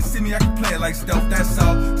nobody need to see me, I can play it like stealth, that's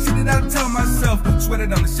all. Should've that tell myself swear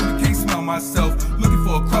that I'm the shit, but can't smell myself. Looking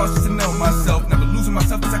for a cross just to know myself. Never losing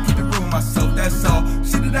myself cause I keep it real with myself, that's all.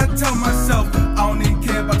 Should've that tell myself I don't even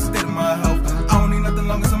care about the state of my health. I don't need nothing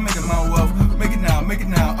long as I'm making my wealth. Make it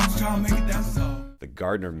now, I'm just trying to make it, that's all. The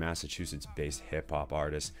Gardner, Massachusetts-based hip-hop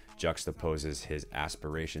artist juxtaposes his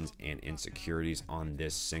aspirations and insecurities on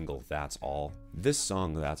this single, That's All. This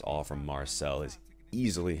song, That's All, from Marcel is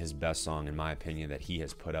easily his best song, in my opinion, that he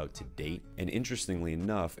has put out to date. And interestingly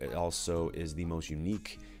enough, it also is the most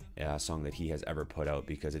unique song that he has ever put out,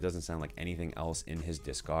 because it doesn't sound like anything else in his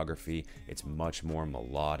discography. It's much more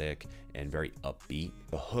melodic and very upbeat.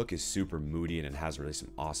 The hook is super moody and it has really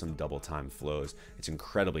some awesome double time flows. It's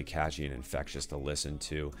incredibly catchy and infectious to listen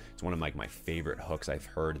to. It's one of my favorite hooks I've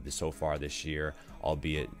heard so far this year,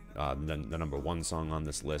 albeit the number 1 song on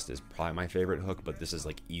this list is probably my favorite hook, but this is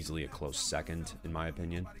like easily a close second in my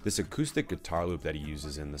opinion. This acoustic guitar loop that he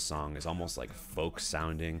uses in the song is almost like folk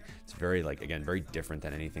sounding. It's very again, very different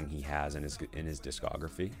than anything he has in his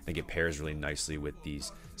discography. I think it pairs really nicely with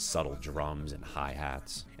these subtle drums and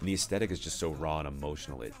hi-hats, and the aesthetic is just so raw and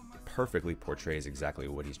emotional. It perfectly portrays exactly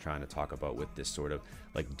what he's trying to talk about with this sort of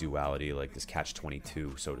like duality, like this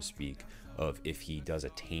catch-22, so to speak, of if he does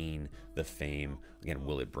attain the fame, again,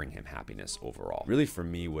 will it bring him happiness overall? Really, for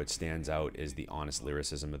me, what stands out is the honest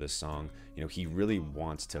lyricism of this song. He really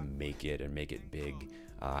wants to make it and make it big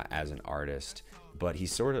as an artist, but he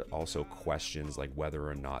sort of also questions like whether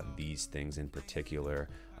or not these things in particular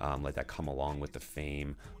like that come along with the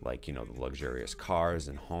fame, like the luxurious cars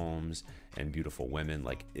and homes and beautiful women,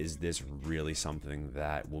 like is this really something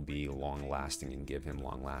that will be long lasting and give him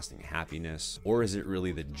long lasting happiness, or is it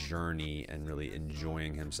really the journey and really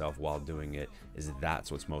enjoying himself while doing it?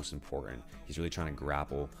 That's what's most important. He's really trying to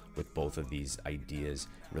grapple with both of these ideas,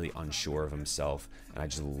 really unsure of himself, and I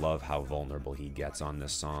just love how vulnerable he gets on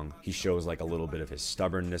this song. He shows like a little bit of his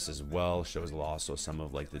stubbornness as well, shows also some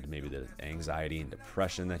of like maybe the anxiety and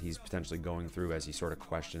depression that he's potentially going through as he sort of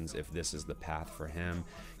questions if this is the path for him.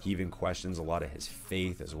 He even questions a lot of his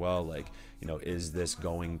faith as well, like is this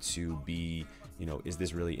going to be, is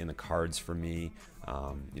this really in the cards for me?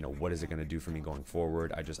 What is it going to do for me going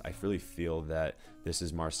forward? I really feel that this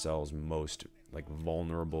is Marcel's most like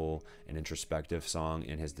vulnerable and introspective song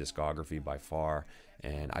in his discography by far,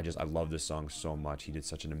 and I love this song so much. He did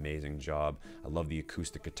such an amazing job. I love the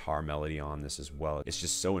acoustic guitar melody on this as well. It's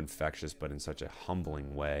just so infectious, but in such a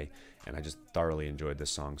humbling way, and I just thoroughly enjoyed this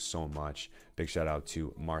song so much. Big shout out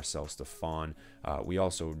to Marcel Stefan. We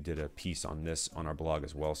also did a piece on this on our blog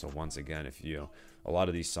as well, so once again, if a lot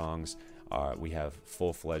of these songs we have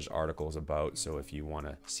full-fledged articles about, so if you want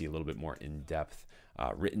to see a little bit more in-depth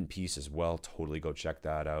written piece as well, totally go check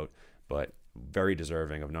that out. But very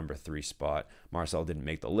deserving of number 3 spot. Marcel didn't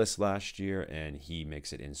make the list last year, and he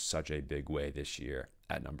makes it in such a big way this year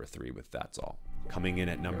at number 3 with That's All. Coming in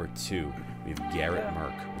at number 2, we have Garrett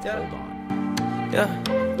Merk with Hold On.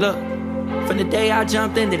 Yeah, look, from the day I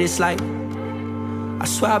jumped into this life, I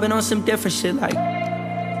swear I've been on some different shit, like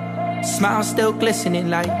smile still glistening,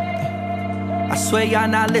 like I swear y'all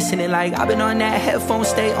not listening, like I've been on that headphone,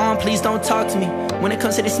 stay on, please don't talk to me. When it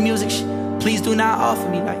comes to this music, please do not offer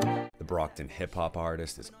me, like. The Brockton hip-hop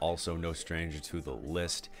artist is also no stranger to the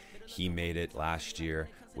list. He made it last year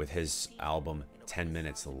with his album 10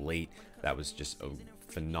 Minutes Late. That was just a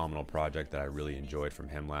phenomenal project that I really enjoyed from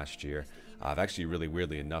him last year. I've actually really,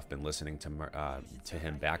 weirdly enough, been listening to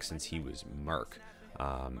him back since he was Merk.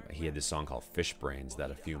 He had this song called Fish Brains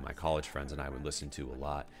that a few of my college friends and I would listen to a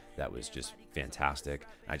lot. That was just fantastic.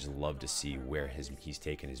 I just love to see where he's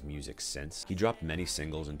taken his music since. He dropped many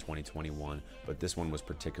singles in 2021, but this one was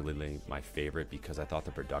particularly my favorite because I thought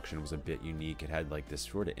the production was a bit unique. It had like this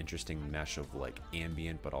sort of interesting mesh of like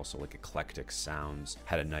ambient but also like eclectic sounds.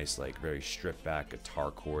 Had a nice like very stripped back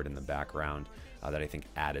guitar chord in the background that I think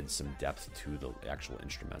added some depth to the actual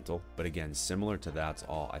instrumental. But again, similar to That's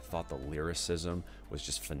All, I thought the lyricism was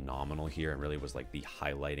just phenomenal here and really was like the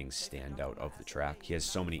highlighting standout of the track. He has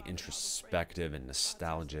so many introspective and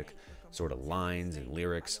nostalgic sort of lines and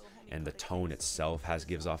lyrics, and the tone itself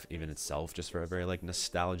gives off even itself just for a very like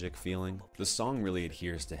nostalgic feeling. The song really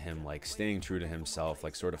adheres to him like staying true to himself,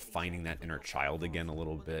 like sort of finding that inner child again a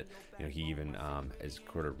little bit. You know, he even as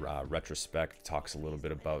sort of retrospect talks a little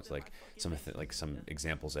bit about like some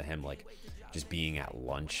examples of him like just being at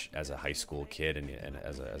lunch as a high school kid and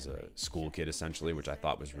as a school kid essentially, which I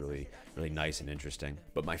thought was really nice and interesting.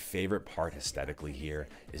 But my favorite part aesthetically here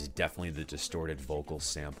is definitely the distorted vocal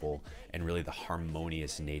sample and really the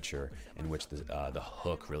harmonious nature in which the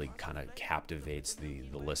hook really kind of captivates the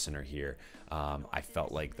listener here. I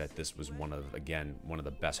felt like that this was one of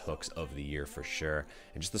the best hooks of the year for sure.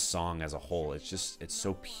 And just the song as a whole, it's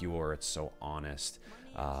so pure, it's so honest.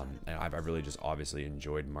 And I've really just obviously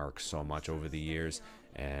enjoyed Mark so much over the years,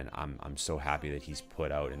 and I'm so happy that he's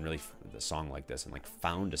put out and really the song like this and like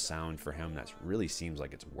found a sound for him that really seems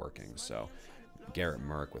like it's working. So Garrett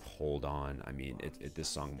Murk with Hold On, I mean this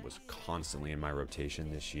song was constantly in my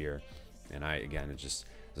rotation this year, and it's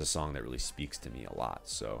a song that really speaks to me a lot.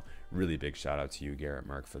 So really big shout out to you, Garrett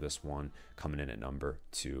Murk, for this one, coming in at number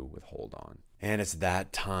 2 with Hold On. And it's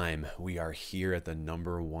that time. We are here at the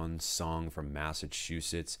number 1 song from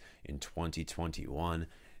Massachusetts in 2021.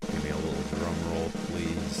 Give me a little drum roll,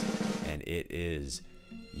 please. And it is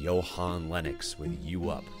Johan Lennox with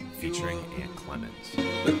You Up, featuring Ant Clemens.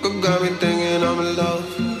 Liquor got me thinking I'm in love.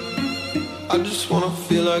 I just wanna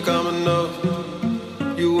feel like I'm enough.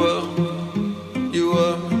 You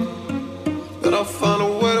up, that I'll find a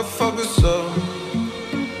way to fuck us up.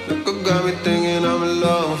 Liquor got me thinking I'm in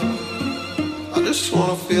love. I just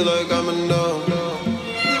wanna feel like I'm enough.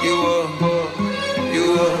 You up,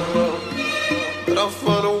 that I'll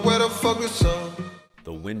find a way to fuck us up.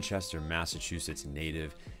 The Winchester, Massachusetts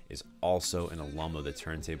native is also an alum of the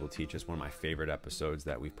Turntable Teachers. One of my favorite episodes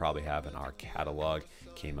that we probably have in our catalog.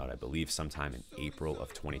 Came out, I believe, sometime in April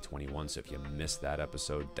of 2021. So if you missed that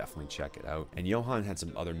episode, definitely check it out. And Johan had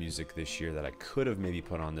some other music this year that I could have maybe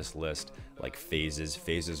put on this list, like Phases.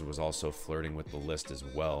 Phases was also flirting with the list as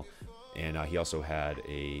well. And he also had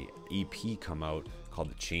a EP come out called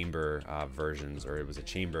the Chamber versions, or it was a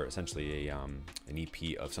chamber, essentially an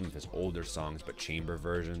EP of some of his older songs, but chamber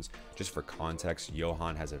versions. Just for context,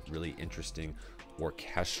 Johan has a really interesting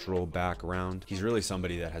orchestral background. He's really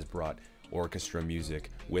somebody that has brought orchestra music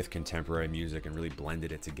with contemporary music and really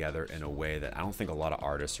blended it together in a way that I don't think a lot of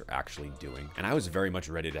artists are actually doing. And I was very much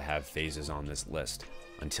ready to have Phases on this list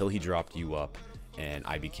until he dropped You Up, and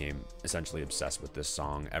I became essentially obsessed with this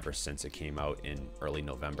song ever since it came out in early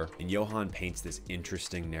November. And Johan paints this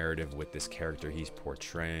interesting narrative with this character he's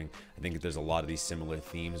portraying. I think there's a lot of these similar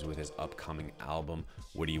themes with his upcoming album,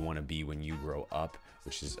 What Do You Want to Be When You Grow Up,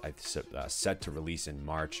 which is set to release in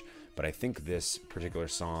March. But I think this particular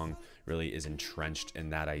song really is entrenched in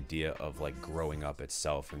that idea of like growing up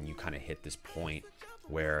itself, and you kind of hit this point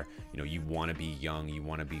where, you know, you want to be young, you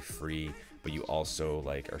want to be free, but you also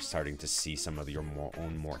like are starting to see some of your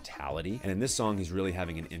own mortality. And in this song, he's really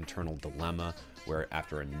having an internal dilemma where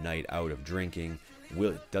after a night out of drinking,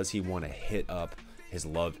 does he want to hit up his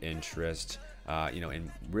love interest?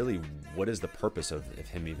 And really, what is the purpose of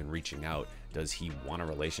him even reaching out? Does he want a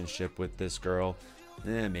relationship with this girl?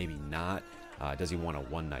 Maybe not. Does he want a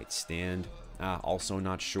one-night stand? Also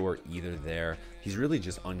not sure either there. He's really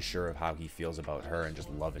just unsure of how he feels about her and just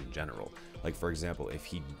love in general. Like, for example, if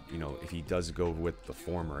he does go with the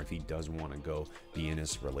former, if he does want to go be in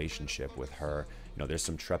this relationship with her, there's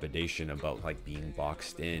some trepidation about like being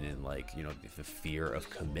boxed in and like, the fear of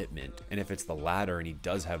commitment. And if it's the latter and he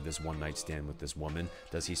does have this one night stand with this woman,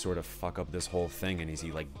 does he sort of fuck up this whole thing and is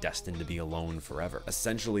he like destined to be alone forever?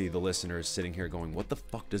 Essentially, the listener is sitting here going, what the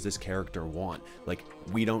fuck does this character want? Like,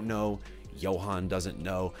 we don't know. Johan doesn't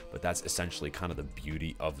know, but that's essentially kind of the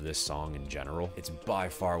beauty of this song in general. It's by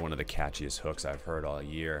far one of the catchiest hooks I've heard all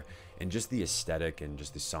year, and just the aesthetic and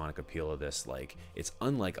just the sonic appeal of this, like, it's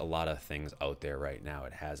unlike a lot of things out there right now.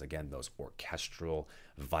 It has, again, those orchestral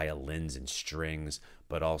violins and strings,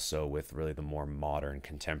 but also with really the more modern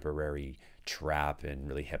contemporary trap and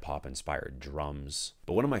really hip-hop inspired drums.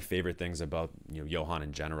 But one of my favorite things about Johan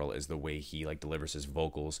in general is the way he like delivers his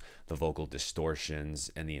vocals, the vocal distortions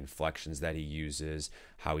and the inflections that he uses,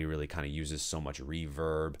 how he really kind of uses so much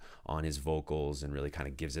reverb on his vocals and really kind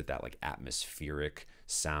of gives it that like atmospheric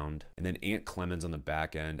sound. And then Ant Clemens on the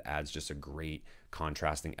back end adds just a great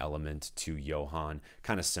contrasting element to Johan,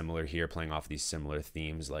 kind of similar here, playing off these similar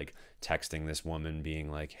themes, like texting this woman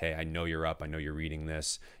being like, hey, I know you're up, I know you're reading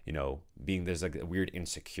this, being there's like a weird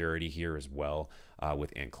insecurity here as well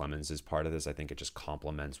with Ant Clemens as part of this. I think it just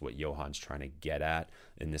complements what Johan's trying to get at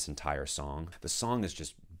in this entire song. The song is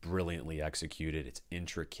just brilliantly executed. It's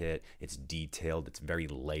intricate, it's detailed, it's very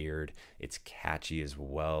layered, it's catchy as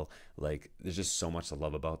well. Like, there's just so much to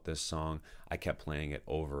love about this song. I kept playing it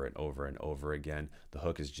over and over and over again. The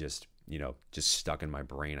hook is just stuck in my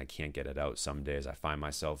brain. I can't get it out. Some days I find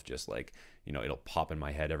myself just like, it'll pop in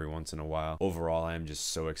my head every once in a while. Overall, I am just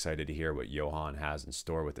so excited to hear what Johan has in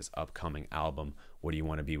store with this upcoming album, What Do You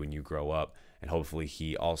Want to Be When You Grow Up? And hopefully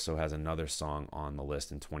he also has another song on the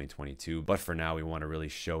list in 2022. But for now, we want to really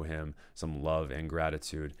show him some love and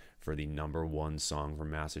gratitude for the #1 song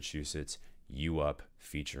from Massachusetts, You Up,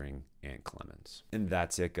 featuring Ant Clemens. And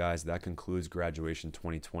that's it, guys. That concludes Graduation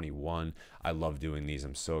 2021. I love doing these.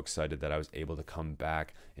 I'm so excited that I was able to come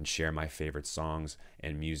back and share my favorite songs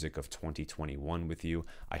and music of 2021 with you.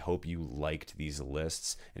 I hope you liked these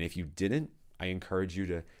lists. And if you didn't, I encourage you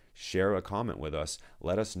to share a comment with us.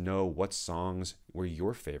 Let us know what songs were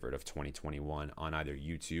your favorite of 2021 on either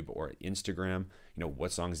YouTube or Instagram.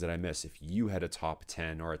 What songs did I miss? If you had a top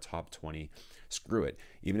 10 or a top 20, screw it.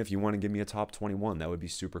 Even if you want to give me a top 21, that would be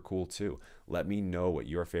super cool too. Let me know what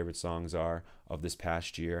your favorite songs are of this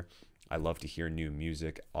past year. I love to hear new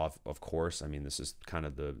music, of course. I mean, this is kind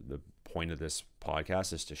of the point of this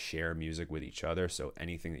podcast, is to share music with each other. So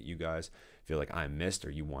anything that you guys feel like I missed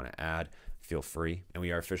or you want to add, feel free. And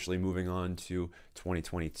we are officially moving on to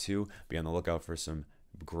 2022. Be on the lookout for some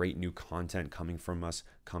great new content coming from us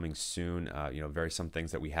coming soon. Some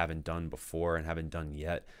things that we haven't done before and haven't done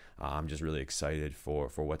yet. I'm just really excited for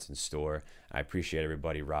what's in store. I appreciate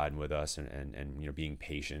everybody riding with us and being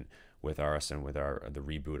patient with us and with the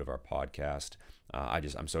reboot of our podcast.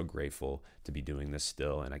 I'm so grateful to be doing this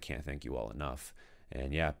still, and I can't thank you all enough.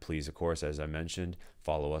 And yeah, please, of course, as I mentioned,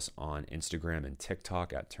 follow us on Instagram and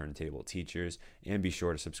TikTok at Turntable Teachers, and be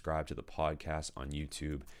sure to subscribe to the podcast on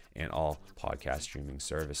YouTube and all podcast streaming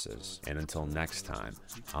services. And until next time,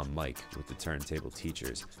 I'm Mike with the Turntable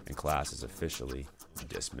Teachers, and class is officially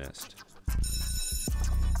dismissed.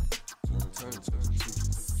 Turntable.